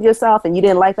you've been with yourself and you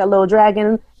didn't like that little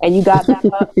dragon and you got back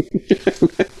up,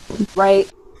 right?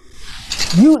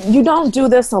 You don't do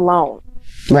this alone.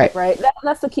 Right.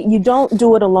 That's the key. You don't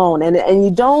do it alone, and you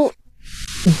don't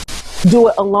do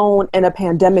it alone in a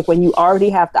pandemic when you already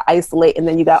have to isolate, and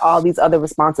then you got all these other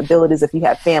responsibilities if you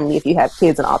have family, if you have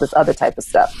kids, and all this other type of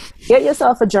stuff. Get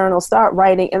yourself a journal, start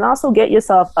writing, and also get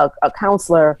yourself a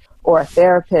counselor or a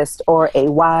therapist or a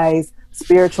wise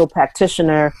spiritual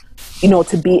practitioner, you know,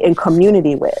 to be in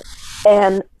community with.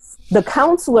 And the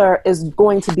counselor is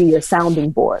going to be your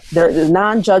sounding board. They're a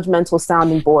non-judgmental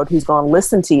sounding board who's going to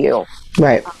listen to you,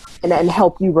 right, and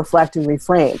help you reflect and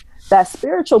reframe. That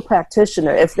spiritual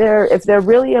practitioner, if they're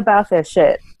really about their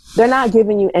shit, they're not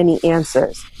giving you any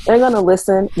answers. They're going to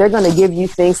listen. They're going to give you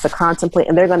things to contemplate,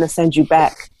 and they're going to send you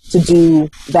back to do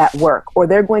that work. Or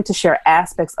they're going to share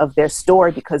aspects of their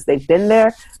story because they've been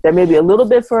there. They're maybe a little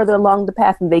bit further along the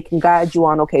path, and they can guide you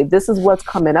on, okay, this is what's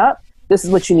coming up. This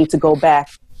is what you need to go back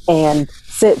and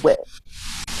sit with.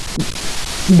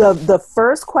 The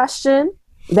first question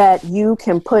that you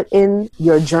can put in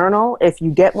your journal, if you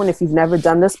get one, if you've never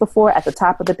done this before, at the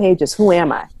top of the page is, who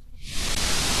am I?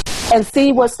 And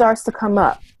see what starts to come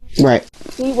up. Right.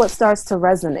 See what starts to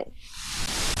resonate.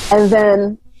 And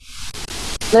then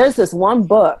there's this one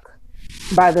book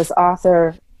by this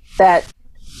author that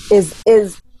is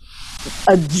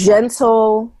a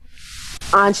gentle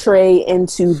entree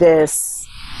into this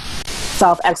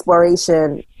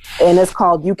self-exploration, and it's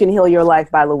called You Can Heal Your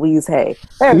Life by Louise Hay.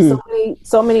 There are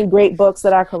so many great books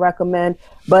that I could recommend,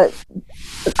 but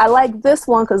I like this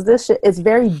one because this shit is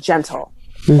very gentle,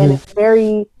 and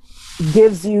it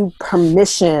gives you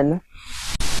permission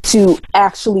to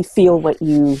actually feel what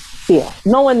you feel.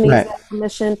 No one needs that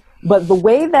permission, but the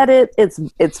way that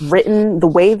it's written, the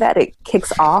way that it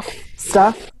kicks off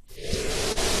stuff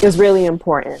is really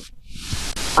important.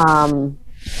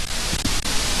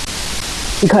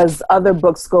 Because other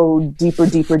books go deeper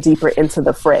into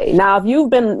the fray. Now, if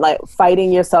you've been like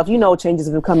fighting yourself, you know, changes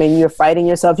have come in, you're fighting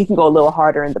yourself, you can go a little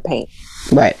harder in the paint.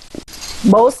 Right.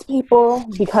 Most people,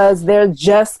 because they're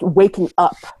just waking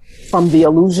up from the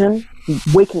illusion,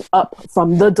 waking up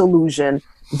from the delusion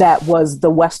that was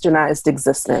the westernized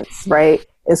existence, right?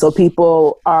 And so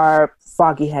people are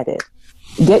foggy-headed.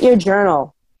 Get your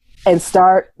journal and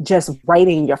start just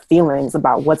writing your feelings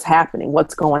about what's happening,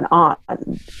 what's going on,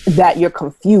 that you're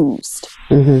confused.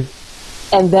 And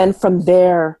then from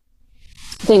there,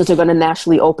 things are going to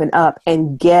naturally open up,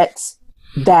 and get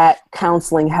that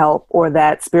counseling help or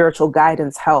that spiritual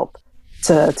guidance help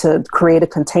to create a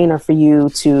container for you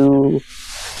to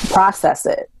process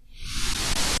it.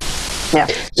 Yeah.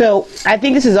 So I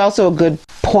think this is also a good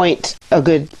point in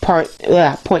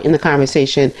the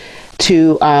conversation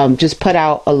to just put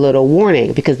out a little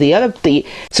warning, because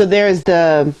so there's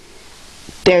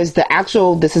the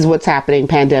actual, this is what's happening,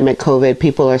 pandemic, COVID,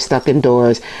 people are stuck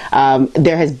indoors.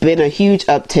 There has been a huge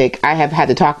uptick. I have had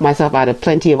to talk myself out of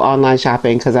plenty of online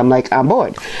shopping because I'm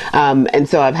bored. And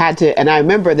so I've had to, and I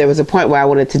remember there was a point where I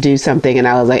wanted to do something and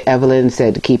I was like, Evelyn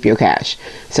said, keep your cash.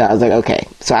 So I was like, okay.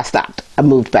 So I stopped. I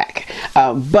moved back.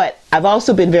 But I've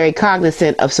also been very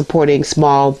cognizant of supporting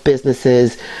small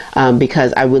businesses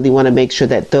because I really want to make sure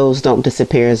that those don't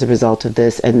disappear as a result of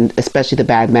this, and especially the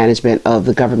bad management of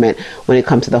the government when it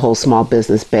comes to the whole small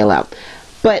business bailout.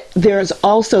 But there's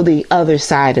also the other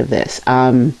side of this.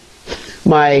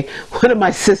 one of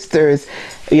my sisters,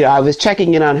 I was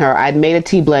checking in on her. I'd made a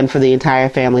tea blend for the entire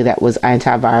family that was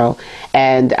antiviral,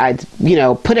 and I'd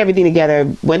put everything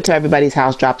together, went to everybody's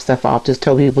house, dropped stuff off, just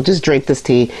told people, just drink this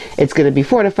tea. It's going to be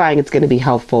fortifying. It's going to be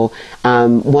helpful.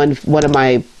 One of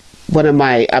my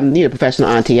I'm professional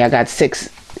auntie. I got 6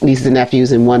 nieces and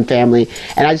nephews in one family,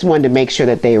 and I just wanted to make sure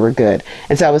that they were good.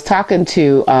 And so I was talking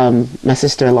to my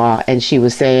sister-in-law, and she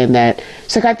was saying that,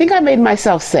 she's like, I think I made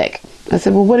myself sick. I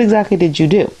said, well, what exactly did you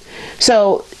do?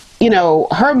 So,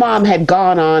 her mom had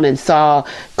gone on and saw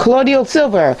colloidal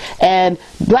silver and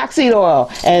black seed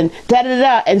oil and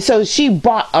da-da-da. And so she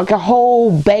bought like a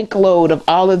whole bank load of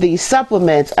all of these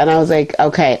supplements. And I was like,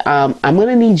 okay, I'm going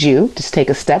to need you to just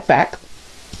take a step back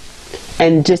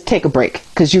and just take a break,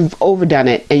 because you've overdone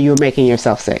it and you're making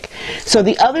yourself sick. So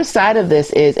the other side of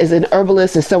this is an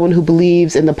herbalist, is someone who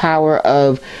believes in the power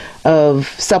of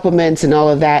supplements and all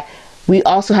of that. We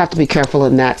also have to be careful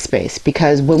in that space,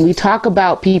 because when we talk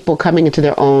about people coming into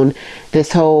their own,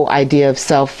 this whole idea of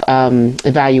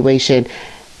self-evaluation,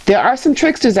 there are some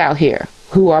tricksters out here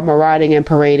who are marauding and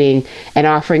parading and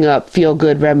offering up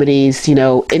feel-good remedies,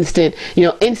 instant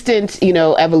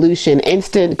evolution,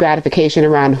 instant gratification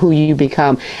around who you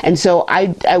become. And so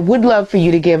I would love for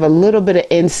you to give a little bit of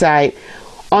insight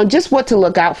on just what to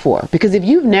look out for. Because if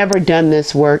you've never done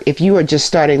this work, if you are just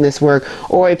starting this work,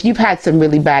 or if you've had some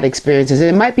really bad experiences,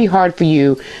 it might be hard for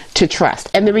you to trust.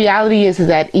 And the reality is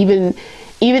that even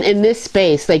in this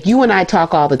space, like you and I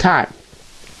talk all the time.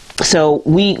 So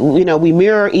we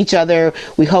mirror each other,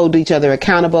 we hold each other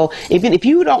accountable. If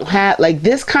you don't have, like,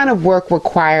 this kind of work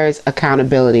requires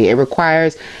accountability. It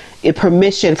requires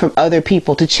permission from other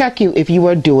people to check you if you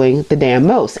are doing the damn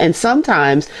most. And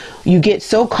sometimes you get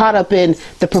so caught up in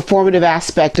the performative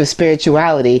aspect of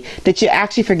spirituality that you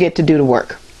actually forget to do the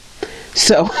work.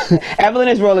 So Evelyn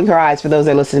is rolling her eyes for those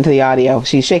that are listening to the audio.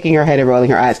 She's shaking her head and rolling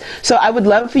her eyes. So I would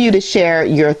love for you to share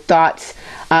your thoughts.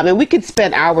 And we could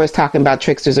spend hours talking about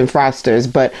tricksters and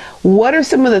fraudsters, but what are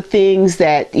some of the things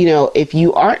that, if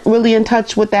you aren't really in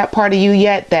touch with that part of you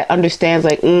yet, that understands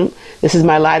like, this is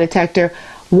my lie detector,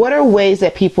 what are ways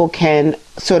that people can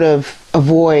sort of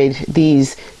avoid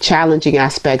these challenging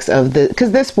aspects of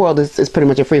because this world is pretty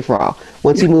much a free-for-all.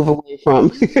 Once you move away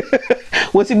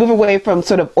from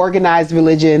sort of organized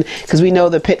religion, because we know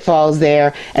the pitfalls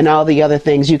there and all the other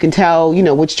things, you can tell,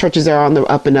 which churches are on the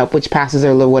up and up, which pastors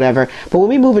are whatever. But when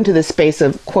we move into the space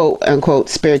of quote unquote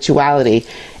spirituality,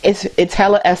 it's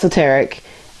hella esoteric.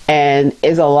 And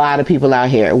there's a lot of people out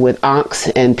here with ankhs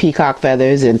and peacock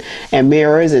feathers and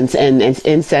mirrors and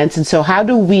incense. And so how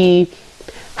do we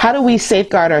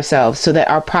safeguard ourselves so that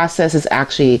our process is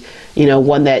actually,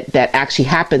 one that actually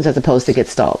happens as opposed to get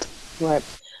stalled? Right.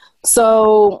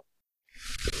 So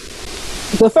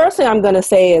the first thing I'm going to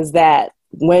say is that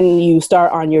when you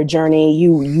start on your journey,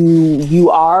 you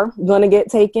are going to get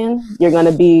taken. You're going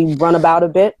to be run about a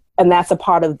bit. And that's a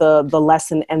part of the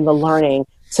lesson and the learning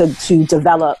to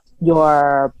develop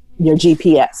your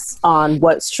GPS on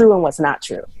what's true and what's not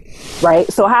true, right?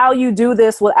 So how you do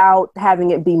this without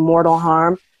having it be mortal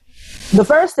harm. The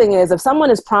first thing is, if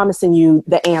someone is promising you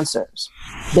the answers,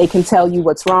 they can tell you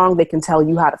what's wrong. They can tell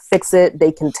you how to fix it.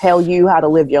 They can tell you how to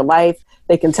live your life.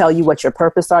 They can tell you what your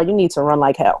purpose are. You need to run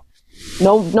like hell.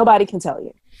 Nobody can tell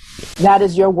you. That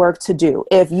is your work to do.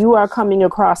 If you are coming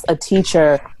across a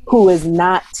teacher who is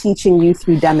not teaching you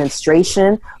through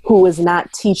demonstration, who is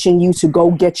not teaching you to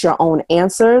go get your own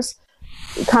answers,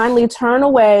 kindly turn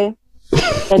away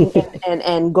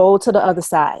and go to the other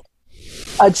side.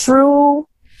 A true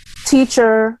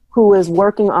teacher who is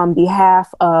working on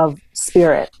behalf of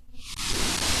spirit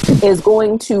is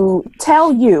going to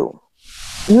tell you,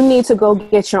 you need to go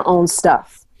get your own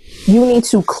stuff. You need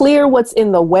to clear what's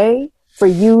in the way for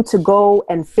you to go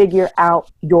and figure out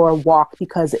your walk,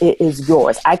 because it is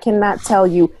yours. I cannot tell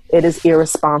you it is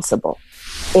irresponsible.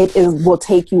 Will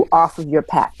take you off of your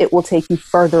path. It will take you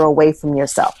further away from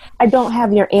yourself. I don't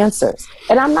have your answers,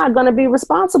 and I'm not going to be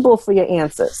responsible for your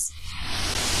answers,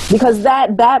 because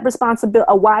that responsibility,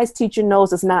 a wise teacher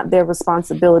knows it's not their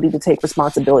responsibility to take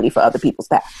responsibility for other people's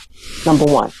path. Number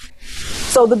one.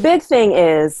 So the big thing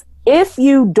is, if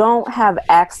you don't have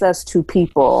access to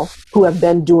people who have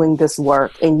been doing this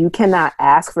work and you cannot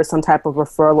ask for some type of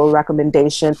referral or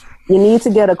recommendation, you need to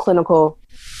get a clinical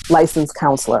licensed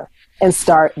counselor and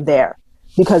start there,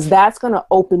 because that's going to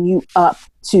open you up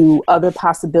to other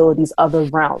possibilities, other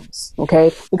realms.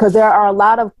 Okay. Because there are a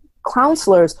lot of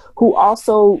counselors who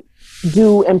also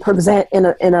do and present in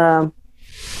a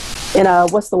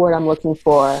what's the word I'm looking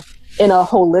for? In a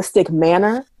holistic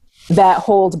manner that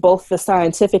holds both the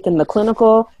scientific and the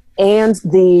clinical, and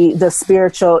the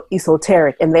spiritual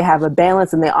esoteric, and they have a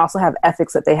balance, and they also have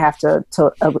ethics that they have to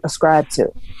ascribe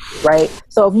to, right?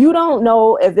 So if you don't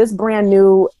know, if it's brand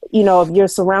new, you know, if you're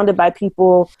surrounded by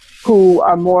people who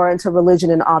are more into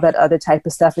religion and all that other type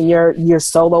of stuff, and you're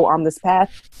solo on this path,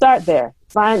 start there.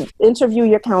 Interview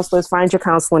your counselors, find your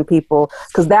counseling people,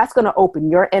 because that's going to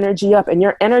open your energy up, and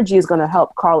your energy is going to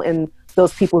help call in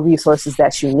those people resources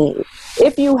that you need.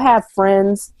 If you have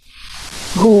friends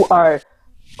who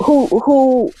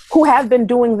have been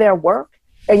doing their work,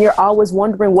 and you're always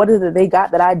wondering what is it they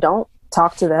got that I don't,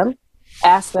 talk to them,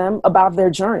 ask them about their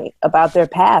journey, about their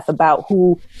path, about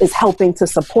who is helping to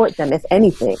support them, if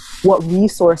anything. What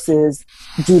resources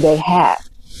do they have?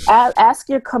 Ask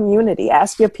your community,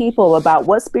 ask your people about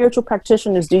what spiritual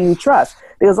practitioners do you trust?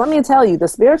 Because let me tell you, the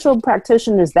spiritual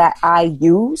practitioners that I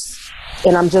use,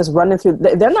 and I'm just running through,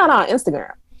 they're not on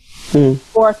Instagram.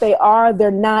 Or if they are,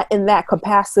 they're not in that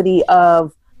capacity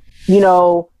of, you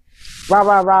know, rah,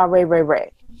 rah, rah, ray, ray,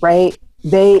 ray, right?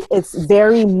 They're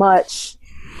very much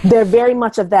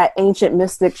of that ancient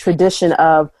mystic tradition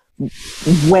of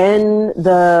when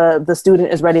the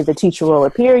student is ready, the teacher will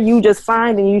appear. You just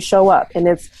find and you show up, and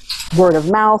it's word of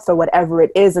mouth or whatever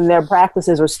it is, and their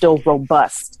practices are still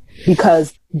robust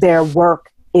because their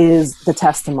work is the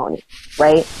testimony,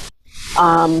 right?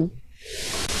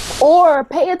 Or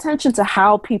pay attention to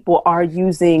how people are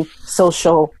using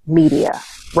social media,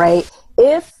 right?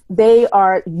 If they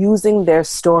are using their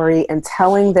story and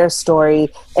telling their story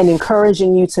and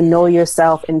encouraging you to know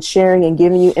yourself and sharing and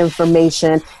giving you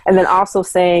information, and then also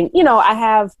saying, you know, I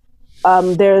have,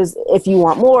 if you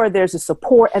want more, there's a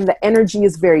support, and the energy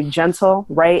is very gentle,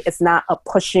 right? It's not a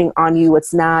pushing on you.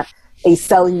 It's not a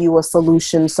selling you a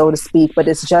solution, so to speak, but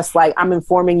it's just like, I'm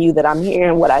informing you that I'm here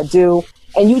and what I do,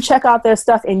 and you check out their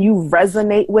stuff and you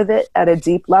resonate with it at a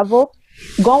deep level,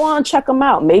 go on, check them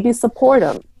out, maybe support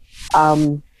them.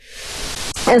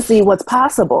 And see what's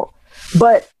possible.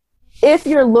 But if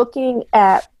you're looking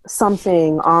at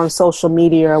something on social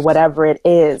media or whatever it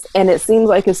is, and it seems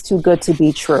like it's too good to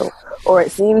be true, or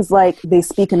it seems like they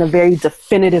speak in a very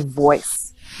definitive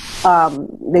voice,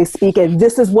 they speak and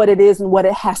this is what it is and what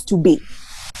it has to be,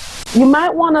 you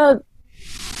might want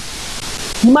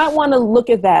to look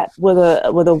at that with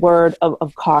a word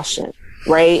of caution.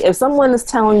 Right? If someone is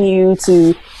telling you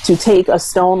to take a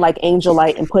stone like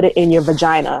angelite and put it in your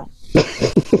vagina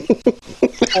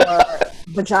or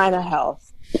vagina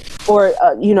health, or,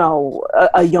 you know,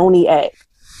 a yoni egg,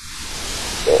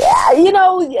 you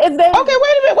know, if they... Okay,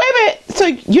 wait a minute. So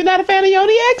you're not a fan of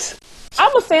yoni eggs?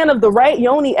 I'm a fan of the right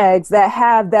yoni eggs that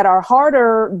are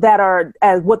harder, that are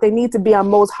as what they need to be on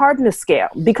Mohs hardness scale.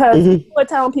 Because people are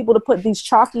telling people to put these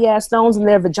chalky ass stones in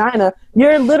their vagina.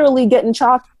 You're literally getting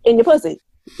chalk in your pussy.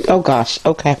 Oh gosh.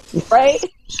 Okay. Right?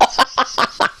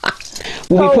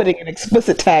 We'll be putting an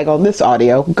explicit tag on this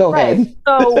audio. Go ahead.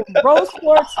 So rose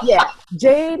quartz, yeah.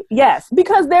 Jade, yes.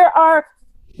 Because there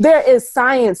is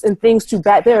science and things to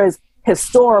back. There is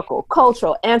historical,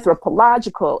 cultural,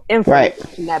 anthropological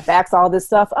information that backs all this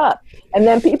stuff up. And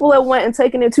then people have went and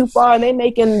taken it too far, and they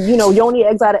making, you know, yoni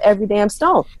eggs out of every damn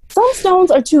stone. Some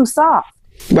stones are too soft.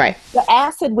 Right. The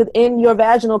acid within your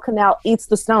vaginal canal eats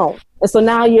the stone. And so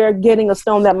now you're getting a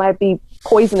stone that might be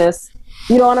poisonous.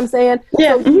 You know what I'm saying?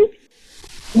 Yeah.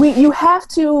 So you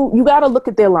got to look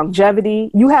at their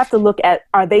longevity. You have to look at,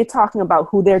 are they talking about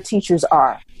who their teachers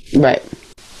are? Right.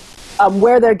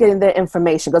 Where they're getting their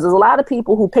information. Because there's a lot of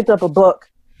people who picked up a book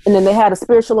and then they had a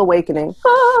spiritual awakening.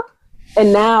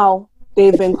 And now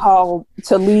they've been called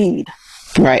to lead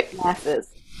masses.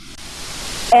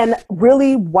 And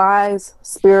really wise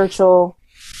spiritual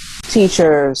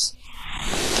teachers,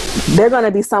 they're going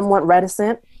to be somewhat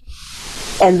reticent,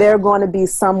 and they're going to be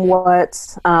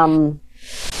somewhat,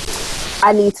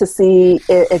 I need to see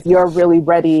if you're really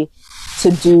ready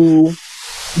to do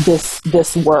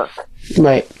this work.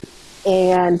 Right.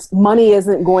 And money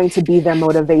isn't going to be their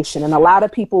motivation. And a lot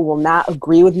of people will not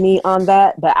agree with me on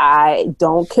that, but I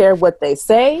don't care what they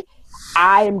say.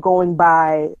 I am going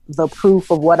by the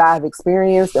proof of what I've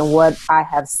experienced and what I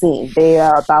have seen. They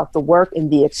are about the work, and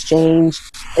the exchange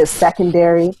is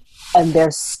secondary, and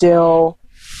they're still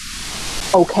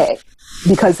okay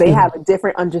because they have a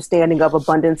different understanding of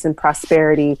abundance and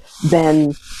prosperity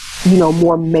than, you know,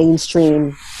 more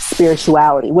mainstream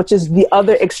spirituality, which is the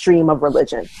other extreme of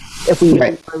religion, if we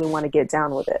really want to get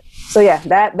down with it. So yeah,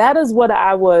 that is what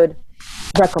I would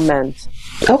recommend.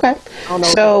 Okay.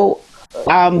 So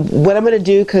what I'm going to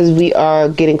do, because we are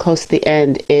getting close to the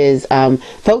end, is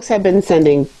folks have been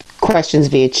sending questions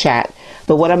via chat.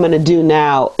 But what I'm going to do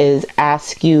now is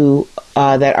ask you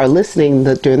that are listening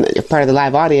during the part of the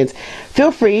live audience,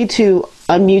 feel free to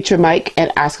unmute your mic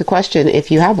and ask a question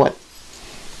if you have one.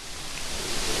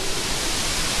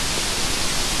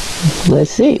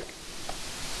 Let's see.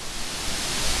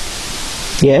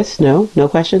 Yes, no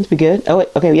questions. We good? Oh, wait,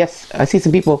 okay, yes. I see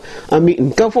some people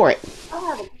unmuting. Go for it. I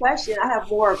have a question. I have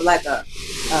more of like a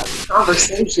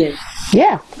conversation.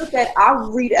 Yeah. Look at, I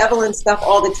read Evelyn's stuff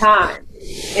all the time.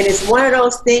 And it's one of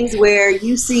those things where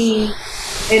you see,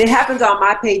 and it happens on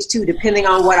my page too, depending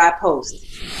on what I post.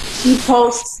 She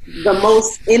posts the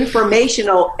most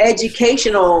informational,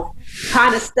 educational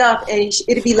kind of stuff, and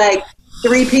it'd be like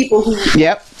 3 people who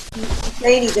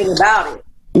say anything about it.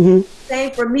 Mm-hmm.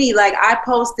 Same for me. Like I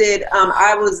posted,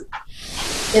 I was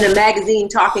in a magazine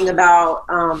talking about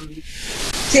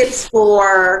tips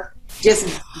for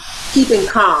just keeping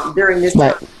calm during this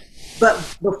time. But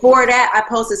before that, I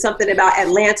posted something about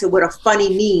Atlanta with a funny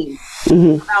meme.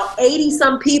 Mm-hmm. About 80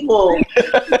 some people.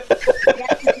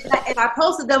 And I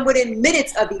posted them within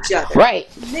minutes of each other. Right.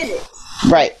 Minutes.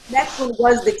 Right. Next one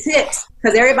was the tips.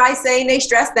 Because everybody's saying they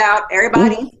stressed out.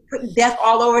 Everybody's putting death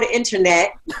all over the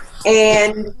internet.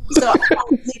 And so I want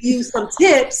to give you some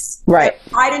tips. Right.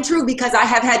 Tried and true, because I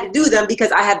have had to do them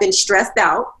because I have been stressed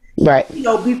out. Right. You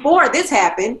know, before this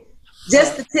happened,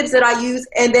 just the tips that I use,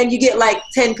 and then you get like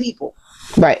 10 people.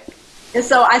 Right. And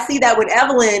so I see that with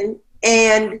Evelyn,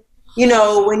 and you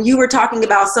know, when you were talking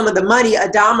about some of the money,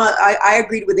 Adama, I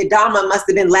agreed with Adama, must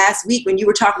have been last week when you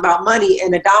were talking about money,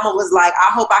 and Adama was like,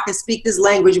 I hope I can speak this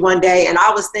language one day. And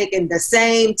I was thinking the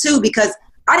same too, because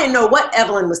I didn't know what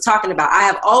Evelyn was talking about. I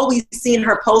have always seen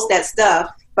her post that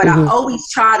stuff, but I always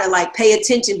try to like pay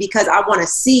attention because I want a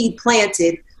seed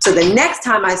planted. So the next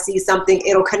time I see something,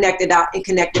 it'll connect it out and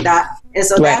connect it out. And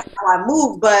so that's how I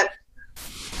move. But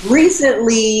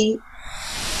recently,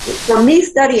 for me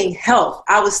studying health,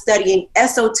 I was studying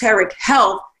esoteric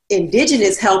health,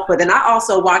 indigenous health, but then I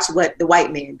also watch what the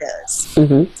white man does.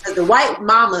 Because the white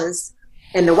mamas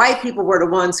and the white people were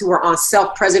the ones who were on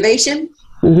self-preservation.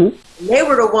 They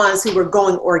were the ones who were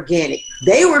going organic.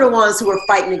 They were the ones who were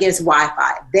fighting against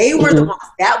Wi-Fi. They were the ones,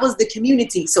 that was the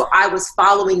community. So I was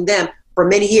following them for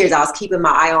many years. I was keeping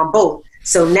my eye on both.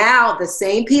 So now the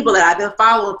same people that I've been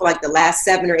following for like the last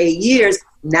 7 or 8 years,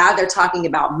 now they're talking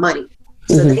about money.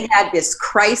 So they had this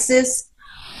crisis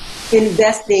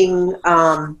investing.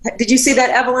 Did you see that,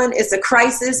 Evelyn? It's a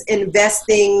crisis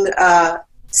investing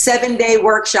 7-day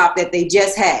workshop that they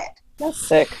just had. That's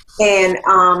sick. And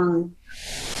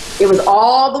it was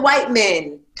all the white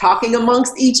men talking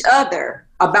amongst each other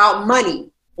about money.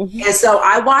 And so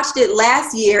I watched it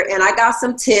last year, and I got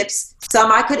some tips.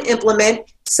 Some I could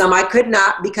implement, some I could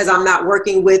not, because I'm not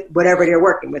working with whatever they're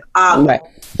working with. Right.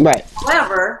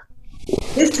 However,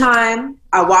 this time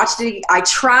I watched it. I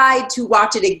tried to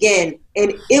watch it again,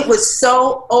 and it was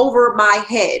so over my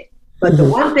head. But the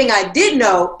one thing I did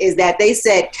know is that they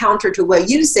said, counter to what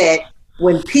you said,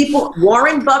 when people,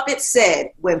 Warren Buffett said,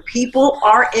 when people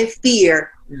are in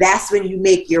fear, that's when you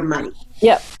make your money.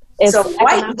 Yep. It's so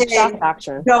white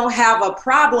men don't have a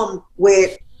problem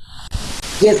with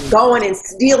just going and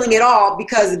stealing it all,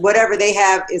 because whatever they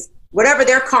have is, whatever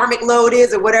their karmic load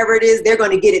is or whatever it is, they're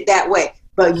going to get it that way.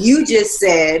 But you just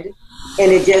said,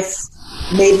 and it just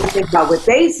made me think about what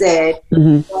they said,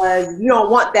 was you don't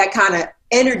want that kind of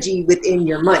energy within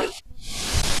your money.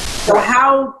 So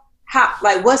how,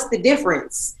 like, what's the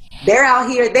difference? They're out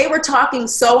here, they were talking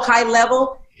so high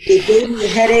level, it gave me a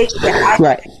headache that I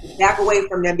had to back away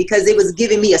from them because it was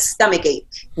giving me a stomach ache.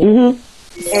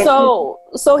 So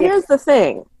here's the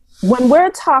thing. When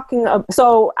we're talking,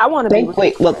 so I want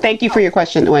to thank you for your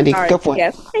question, Wendy. Right. Go for it.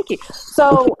 Yes, thank you.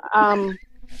 So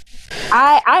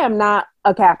I am not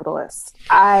a capitalist.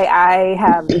 I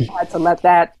have had to let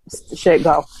that shit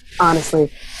go,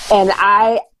 honestly. And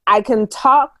I can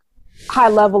talk high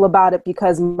level about it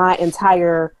because my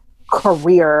entire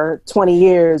career, 20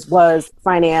 years, was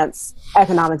finance,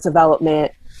 economic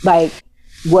development, like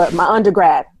what my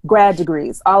undergrad, grad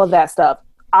degrees, all of that stuff.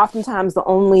 Oftentimes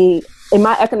in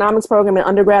my economics program in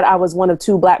undergrad, I was one of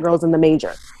 2 black girls in the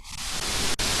major.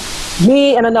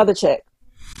 Me and another chick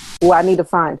who I need to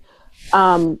find.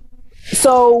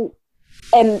 So,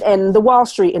 and the Wall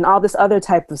Street and all this other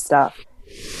type of stuff.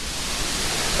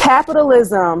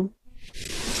 Capitalism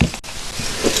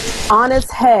on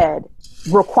its head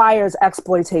requires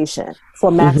exploitation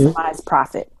for maximized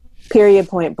profit, period,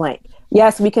 point blank.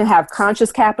 Yes, we can have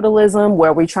conscious capitalism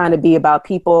where we're trying to be about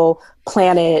people,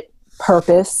 planet,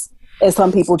 purpose, and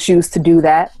some people choose to do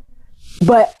that.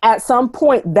 But at some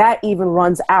point that even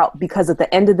runs out, because at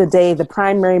the end of the day, the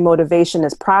primary motivation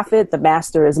is profit, the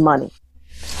master is money.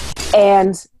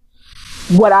 And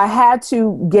what I had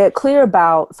to get clear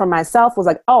about for myself was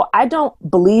like, oh, I don't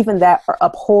believe in that or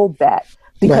uphold that.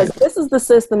 because this is the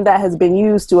system that has been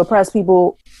used to oppress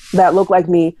people that look like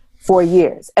me for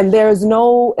years. And there's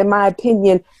no, in my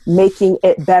opinion, making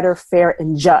it better, fair,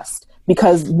 and just,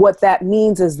 because what that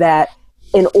means is that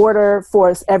in order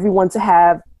for everyone to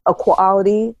have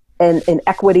equality and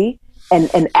equity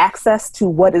and access to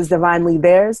what is divinely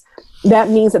theirs, that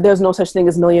means that there's no such thing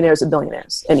as millionaires or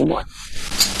billionaires anymore.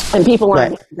 And people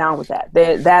aren't down with that.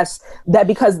 That's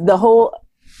because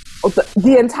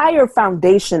the entire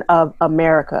foundation of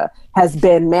America has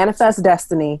been manifest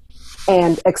destiny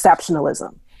and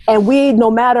exceptionalism. And we,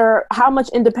 no matter how much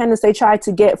independence they try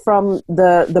to get from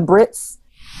the Brits,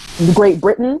 Great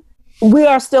Britain, we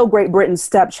are still Great Britain's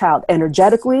stepchild.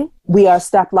 Energetically, we are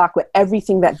step-locked with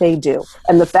everything that they do.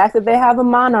 And the fact that they have a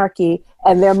monarchy,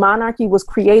 and their monarchy was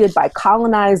created by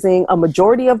colonizing a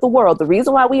majority of the world. The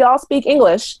reason why we all speak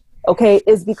English, okay,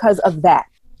 is because of that.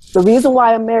 The reason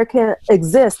why America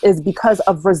exists is because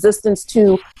of resistance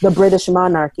to the British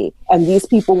monarchy. And these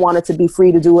people wanted to be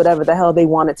free to do whatever the hell they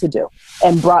wanted to do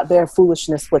and brought their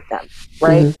foolishness with them,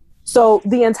 right? Mm-hmm. So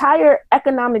the entire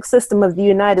economic system of the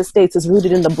United States is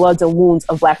rooted in the bloods and wounds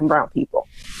of Black and brown people.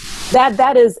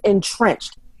 That is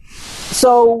entrenched.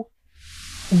 So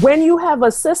when you have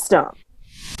a system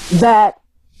that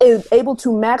is able to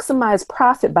maximize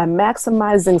profit by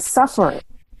maximizing suffering,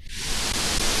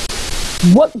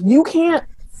 what you can't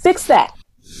fix that.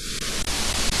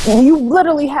 You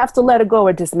literally have to let it go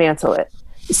or dismantle it.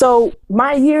 So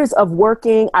my years of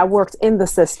working, I worked in the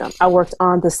system. I worked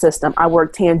on the system. I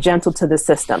worked tangential to the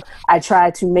system. I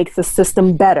tried to make the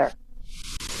system better.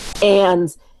 And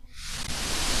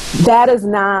that is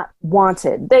not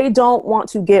wanted. They don't want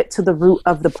to get to the root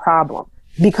of the problem,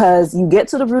 because you get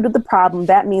to the root of the problem,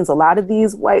 that means a lot of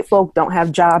these white folk don't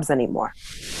have jobs anymore.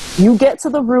 You get to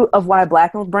the root of why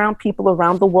Black and brown people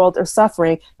around the world are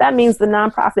suffering, that means the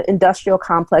nonprofit industrial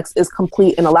complex is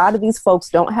complete, and a lot of these folks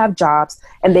don't have jobs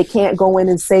and they can't go in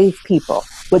and save people,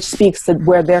 which speaks to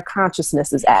where their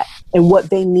consciousness is at and what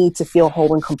they need to feel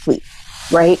whole and complete,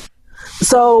 right?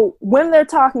 So when they're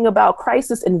talking about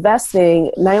crisis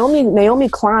investing, Naomi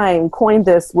Klein coined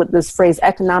this with this phrase,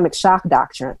 economic shock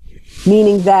doctrine,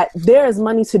 meaning that there is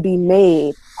money to be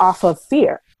made off of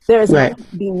fear. There is money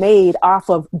to be made off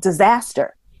of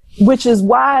disaster, which is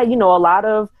why, a lot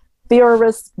of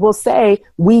theorists will say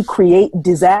we create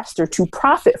disaster to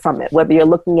profit from it, whether you're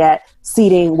looking at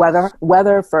seeding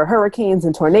weather for hurricanes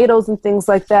and tornadoes and things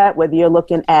like that, whether you're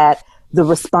looking at the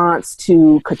response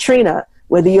to Katrina,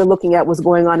 whether you're looking at what's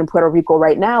going on in Puerto Rico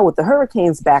right now with the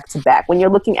hurricanes back to back, when you're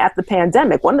looking at the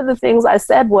pandemic. One of the things I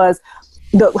said was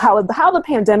how the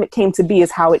pandemic came to be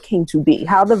is how it came to be.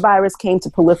 How the virus came to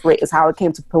proliferate is how it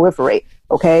came to proliferate,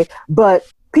 okay? But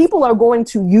people are going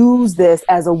to use this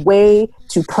as a way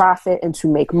to profit and to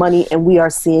make money, and we are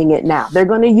seeing it now. They're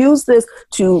going to use this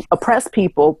to oppress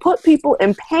people, put people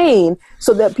in pain,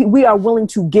 so that we are willing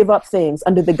to give up things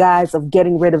under the guise of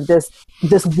getting rid of this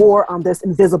war on this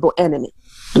invisible enemy.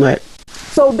 Right.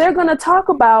 So they're going to talk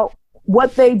about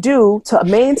what they do to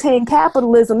maintain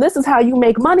capitalism. This is how you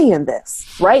make money in this,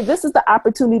 right? This is the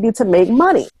opportunity to make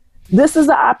money. This is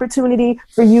the opportunity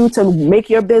for you to make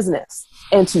your business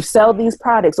and to sell these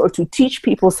products or to teach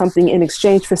people something in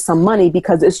exchange for some money,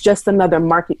 because it's just another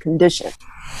market condition.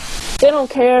 They don't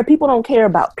care. People don't care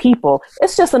about people.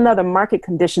 It's just another market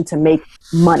condition to make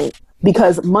money,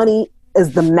 because money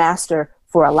is the master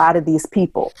for a lot of these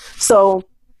people. So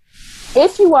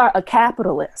if you are a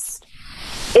capitalist,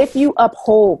 if you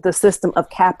uphold the system of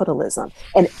capitalism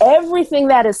and everything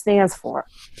that it stands for,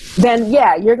 then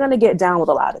yeah, you're going to get down with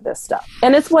a lot of this stuff.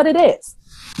 And it's what it is.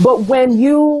 But when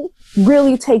you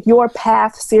really take your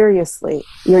path seriously,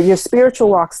 your spiritual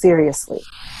walk seriously,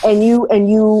 and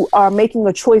you are making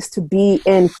a choice to be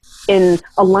in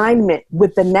alignment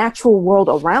with the natural world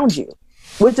around you,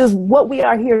 which is what we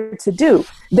are here to do,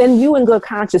 then you in good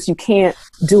conscience, you can't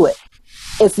do it.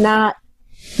 It's not,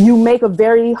 you make a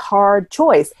very hard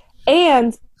choice.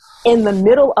 And in the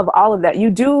middle of all of that, you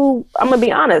do, I'm going to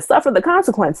be honest, suffer the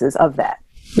consequences of that.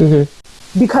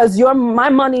 Mm-hmm. Because my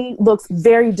money looks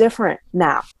very different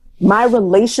now. My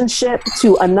relationship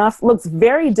to enough looks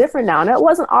very different now. And that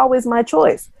wasn't always my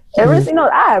choice. Everything,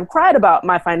 I have cried about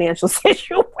my financial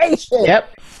situation.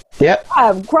 Yep.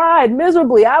 I've cried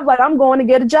miserably. I'm going to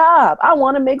get a job. I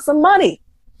want to make some money.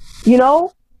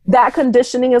 That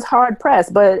conditioning is hard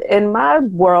pressed. But in my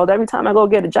world, every time I go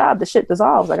get a job, the shit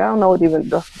dissolves. I don't know what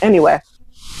even, anyway.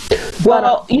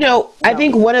 Well, I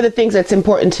think one of the things that's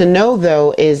important to know,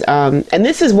 though, is, and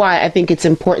this is why I think it's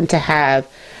important to have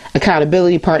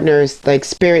accountability partners, like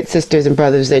spirit sisters and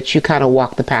brothers that you kind of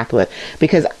walk the path with.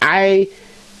 Because I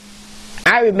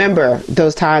remember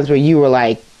those times where you were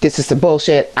like, this is some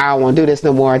bullshit. I don't want to do this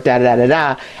no more. Da da da da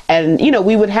da. And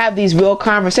we would have these real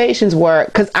conversations where,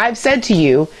 because I've said to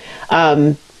you,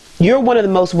 you're one of the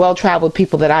most well-traveled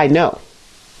people that I know.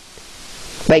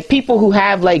 Like, people who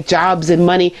have like jobs and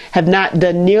money have not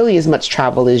done nearly as much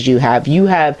travel as you have. You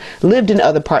have lived in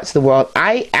other parts of the world.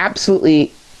 I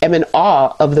absolutely am in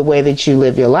awe of the way that you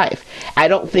live your life. I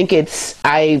don't think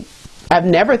I've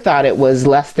never thought it was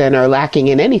less than or lacking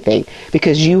in anything,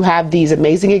 because you have these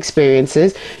amazing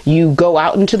experiences. You go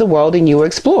out into the world and you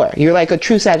explore. You're like a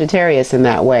true Sagittarius in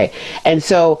that way. And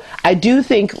so I do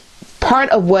think part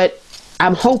of what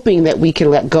I'm hoping that we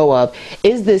can let go of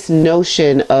is this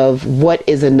notion of what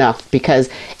is enough,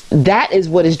 because that is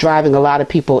what is driving a lot of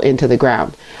people into the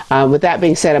ground. With that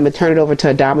being said, I'm going to turn it over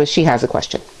to Adama. She has a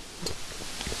question.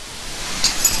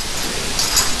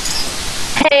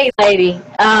 Hey, lady.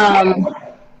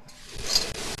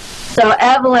 So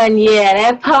Evelyn,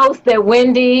 that post that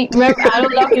Wendy, remember, I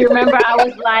don't know if you remember, I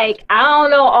was like, I don't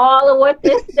know all of what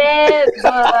this said,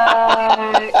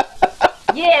 but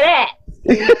that.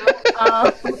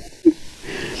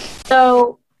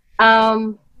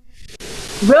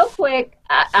 Real quick,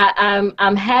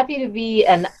 I'm happy to be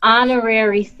an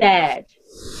honorary Sag.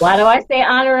 Why do I say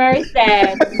honorary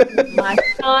Sag? My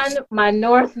sun, my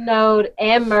North Node,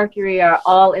 and Mercury are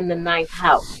all in the 9th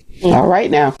house. All right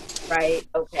now. Right.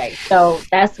 Okay. So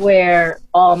that's where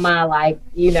all my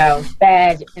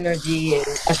Sag energy and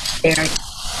esoteric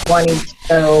wanting to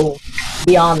go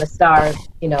beyond the stars,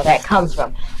 that comes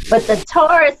from. But the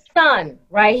Taurus sun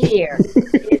right here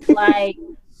is like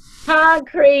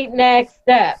concrete next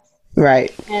steps.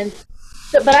 Right. And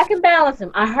so, but I can balance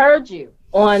them. I heard you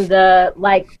on the,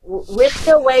 we're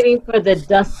still waiting for the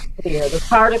dust to clear. The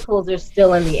particles are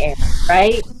still in the air,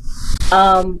 right?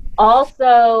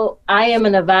 Also, I am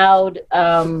an avowed,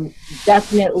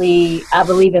 definitely, I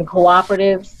believe in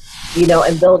cooperatives,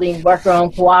 and building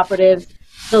worker-owned cooperatives.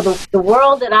 So the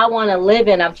world that I want to live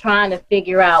in, I'm trying to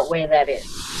figure out where that is,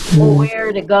 or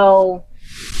where to go,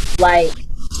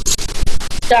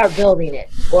 start building it,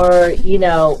 or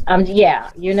I'm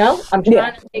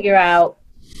trying to figure out,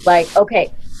 okay,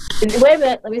 wait a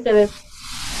minute, let me say this.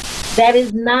 That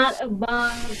is not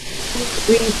above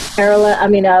 2 degrees parallel.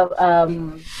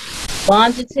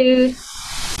 Longitude.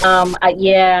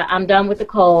 I'm done with the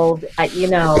cold. I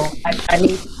need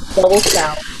to go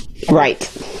south. Right.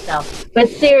 But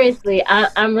seriously,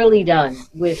 I'm really done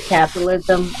with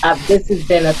capitalism. This has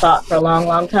been a thought for a long,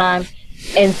 long time.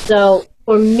 And so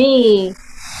for me,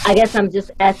 I guess I'm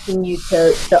just asking you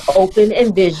to open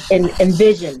and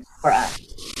envision for us.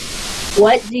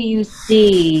 What do you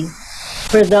see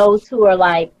for those who are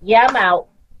like, I'm out,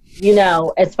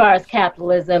 as far as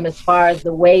capitalism, as far as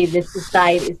the way this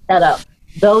society is set up?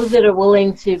 Those that are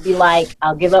willing to be like,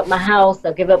 I'll give up my house,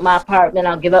 I'll give up my apartment,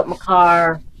 I'll give up my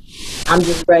car. I'm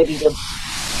just ready to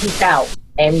peace out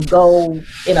and go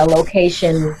in a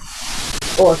location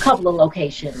or a couple of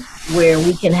locations where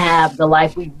we can have the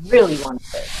life we really want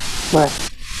to live. Right.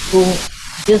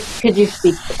 Could you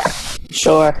speak to that?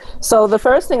 Sure. So the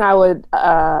first thing I would...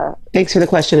 Thanks for the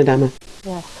question, Adama.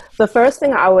 Yeah. The first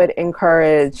thing I would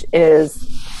encourage is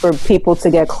for people to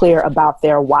get clear about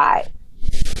their why.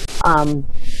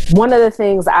 One of the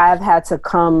things I've had to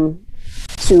come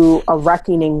to a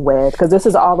reckoning with, because this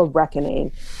is all a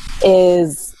reckoning,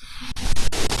 is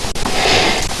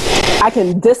I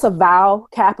can disavow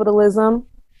capitalism,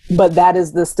 but that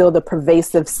is still the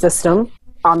pervasive system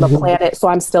on the planet, so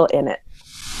I'm still in it.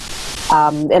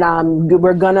 And I'm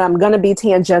gonna be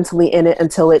tangentially in it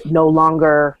until it no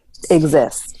longer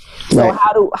exists. Right.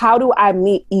 So how do I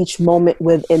meet each moment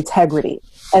with integrity?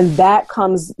 And that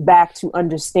comes back to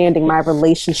understanding my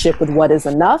relationship with what is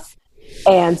enough,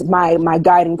 and my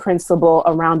guiding principle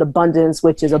around abundance,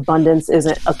 which is abundance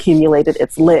isn't accumulated,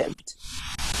 it's lived.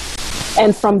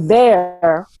 And from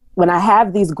there, when I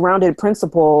have these grounded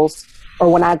principles,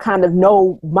 or when I kind of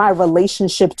know my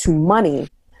relationship to money,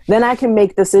 then I can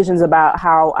make decisions about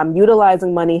how I'm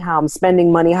utilizing money, how I'm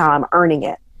spending money, how I'm earning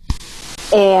it.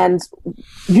 And,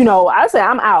 I say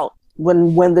I'm out.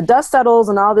 When the dust settles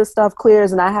and all this stuff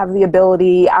clears and I have the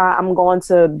ability, I'm going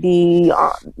to be,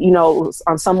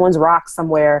 on someone's rock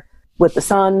somewhere with the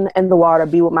sun and the water,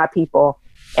 be with my people,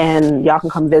 and y'all can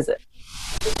come visit.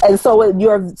 And so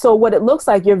what it looks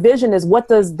like, your vision is, what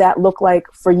does that look like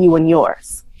for you and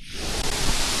yours?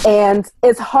 And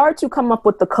it's hard to come up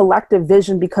with the collective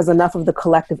vision because enough of the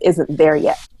collective isn't there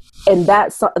yet. And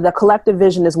the collective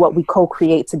vision is what we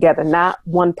co-create together. Not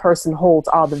one person holds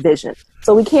all the vision.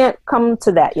 So we can't come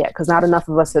to that yet because not enough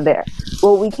of us are there.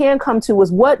 What we can come to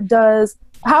is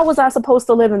how was I supposed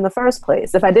to live in the first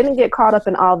place? If I didn't get caught up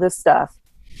in all this stuff,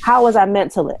 how was I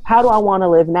meant to live? How do I want to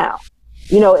live now?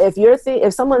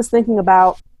 If someone's thinking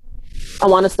about, I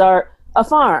want to start a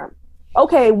farm.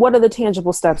 Okay, what are the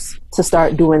tangible steps to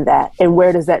start doing that? And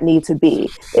where does that need to be?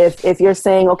 If you're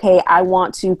saying, okay, I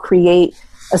want to create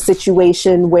a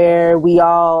situation where we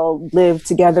all live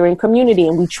together in community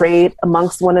and we trade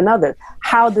amongst one another,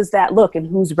 how does that look and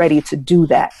who's ready to do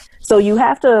that? So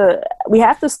we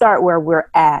have to start where we're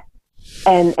at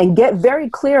and get very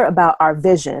clear about our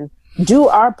vision, do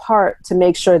our part to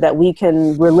make sure that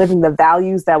we're living the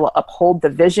values that will uphold the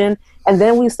vision. And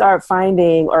then we start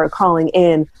finding or calling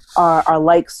in our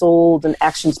like-souled and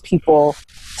actions people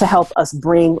to help us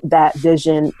bring that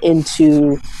vision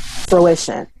into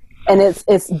fruition. And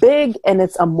it's big and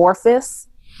it's amorphous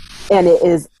and it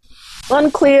is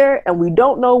unclear and we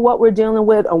don't know what we're dealing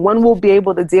with and when we'll be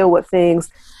able to deal with things.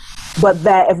 But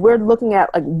that if we're looking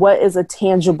at like what is a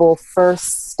tangible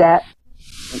first step,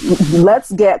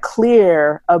 let's get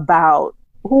clear about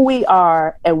who we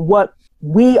are and what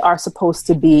we are supposed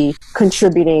to be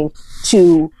contributing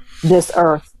to this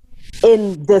earth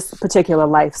in this particular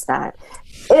lifestyle.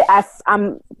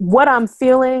 What I'm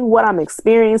feeling, what I'm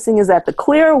experiencing is that the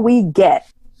clearer we get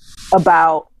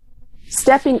about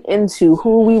stepping into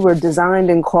who we were designed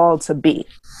and called to be,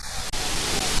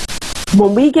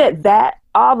 when we get that,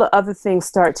 all the other things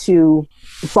start to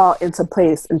fall into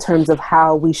place in terms of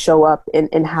how we show up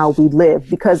and how we live,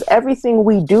 because everything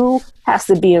we do has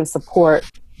to be in support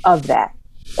of that.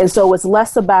 And so it's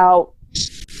less about,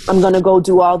 I'm going to go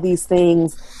do all these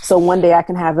things so one day I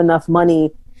can have enough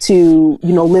money to,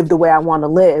 live the way I want to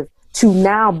live, to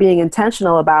now being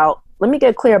intentional about, let me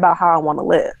get clear about how I want to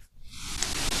live.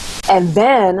 And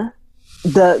then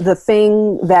the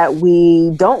thing that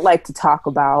we don't like to talk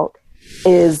about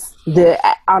is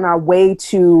on our way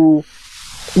to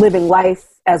living life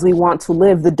as we want to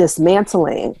live, the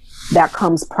dismantling that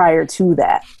comes prior to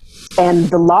that, and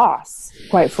the loss,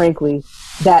 quite frankly,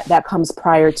 that comes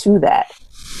prior to that.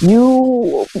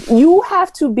 You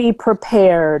have to be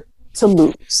prepared to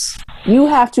lose. You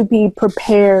have to be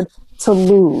prepared to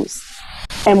lose.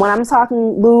 And when I'm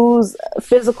talking lose,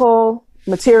 physical,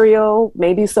 material,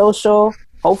 maybe social,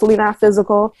 hopefully not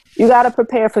physical, you got to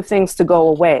prepare for things to go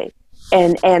away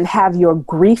and have your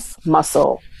grief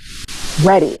muscle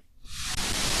ready.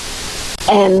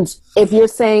 And if you're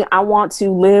saying, I want to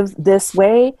live this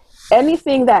way,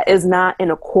 anything that is not in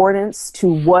accordance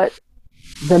to what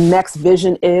the next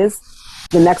vision is,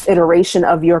 the next iteration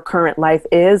of your current life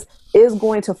is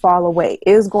going to fall away,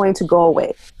 is going to go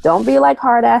away. Don't be like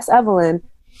hard ass Evelyn,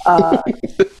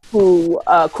 who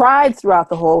cried throughout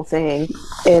the whole thing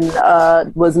and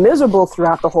was miserable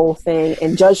throughout the whole thing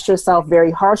and judged herself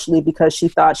very harshly because she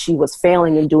thought she was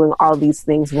failing and doing all these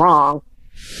things wrong.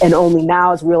 And only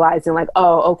now is realizing like,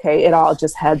 oh, okay, it all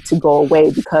just had to go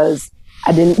away because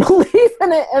I didn't believe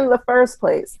in it in the first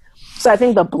place. So I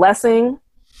think the blessing,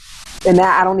 and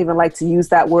that I don't even like to use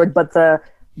that word, but the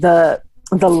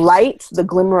light, the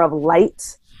glimmer of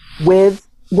light with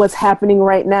what's happening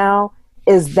right now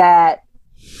is that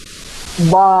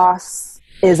loss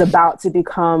is about to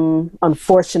become,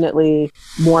 unfortunately,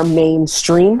 more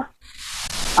mainstream.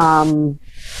 And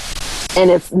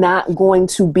it's not going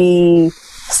to be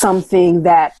something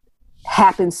that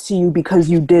happens to you because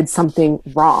you did something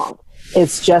wrong.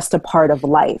 It's just a part of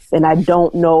life. And I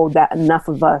don't know that enough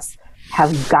of us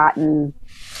have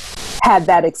had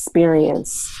that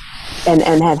experience and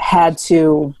have had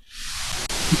to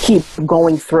keep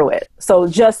going through it. So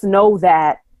just know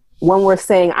that when we're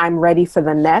saying I'm ready for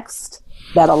the next,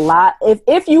 that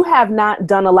if you have not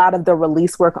done a lot of the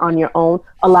release work on your own,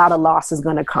 a lot of loss is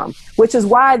going to come, which is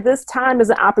why this time is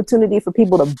an opportunity for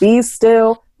people to be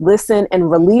still, listen,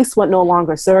 and release what no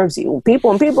longer serves you.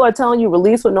 When people are telling you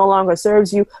release what no longer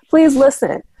serves you, please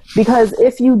listen, because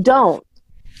if you don't,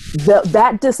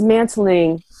 that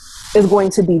dismantling is going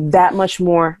to be that much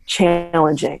more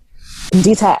challenging.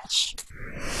 Detach.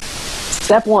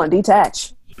 Step 1,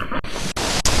 detach.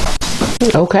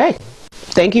 Okay.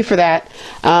 Thank you for that.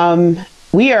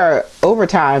 We are over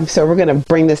time, so we're going to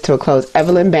bring this to a close.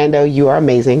 Evelyn Bando, you are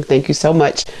amazing. Thank you so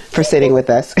much for sitting with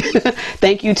us.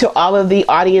 Thank you to all of the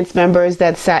audience members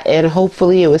that sat in.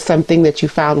 Hopefully it was something that you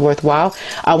found worthwhile.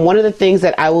 One of the things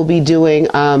that I will be doing,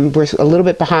 we're a little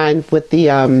bit behind with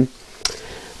the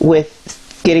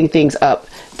with getting things up.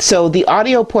 So the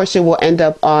audio portion will end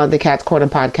up on the Cat's Corner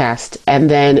podcast, and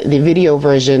then the video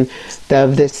version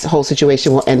of this whole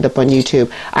situation will end up on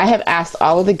YouTube. I have asked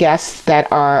all of the guests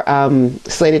that are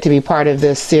slated to be part of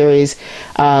this series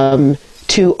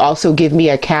to also give me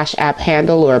a Cash App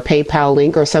handle or a PayPal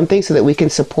link or something so that we can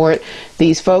support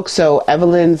these folks. So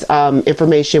Evelyn's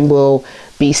information will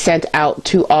be sent out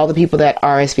to all the people that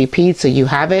RSVP'd, so you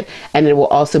have it, and it will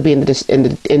also be in the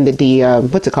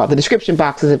description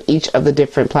boxes of each of the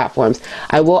different platforms.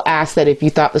 I will ask that if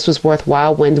you thought this was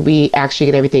worthwhile when we actually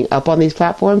get everything up on these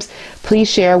platforms, please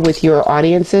share with your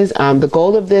audiences. The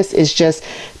goal of this is just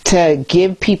to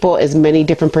give people as many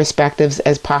different perspectives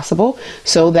as possible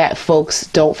so that folks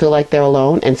don't feel like they're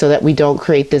alone, and so that we don't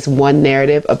create this one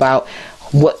narrative about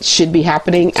what should be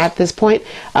happening at this point.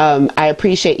 I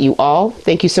appreciate you all.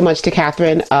 Thank you so much to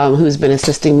Catherine, who's been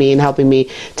assisting me and helping me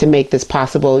to make this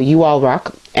possible. You all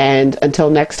rock. And until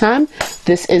next time,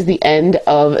 this is the end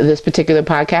of this particular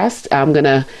podcast. I'm going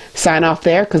to sign off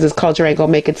there because this culture ain't going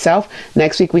to make itself.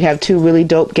 Next week, we have 2 really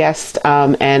dope guests,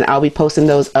 and I'll be posting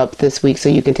those up this week so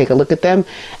you can take a look at them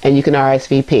and you can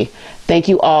RSVP. Thank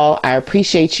you all. I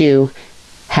appreciate you.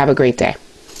 Have a great day.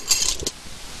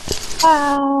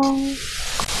 Bye.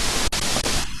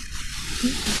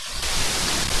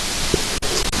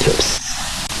 Oops.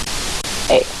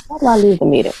 Hey, how do I leave the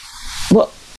meeting?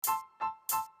 Well,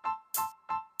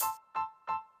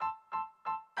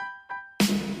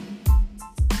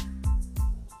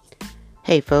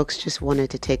 hey folks, just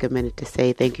wanted to take a minute to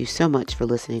say thank you so much for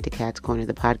listening to Cat's Corner,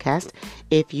 the podcast.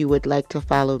 If you would like to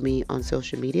follow me on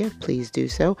social media, please do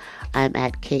so. I'm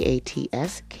at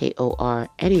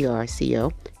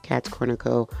KATSKORNERCO, Cat's Corner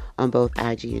Co, on both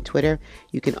IG and Twitter.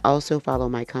 You can also follow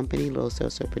my company, Lil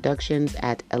Soso Productions,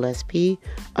 at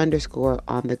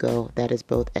LSP_on-the-go. That is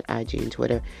both at IG and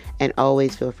Twitter. And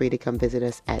always feel free to come visit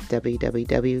us at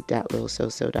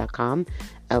www.lilsoso.com,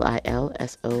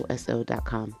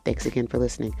 LILSOSO.com. Thanks again for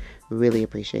listening. Really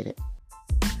appreciate it.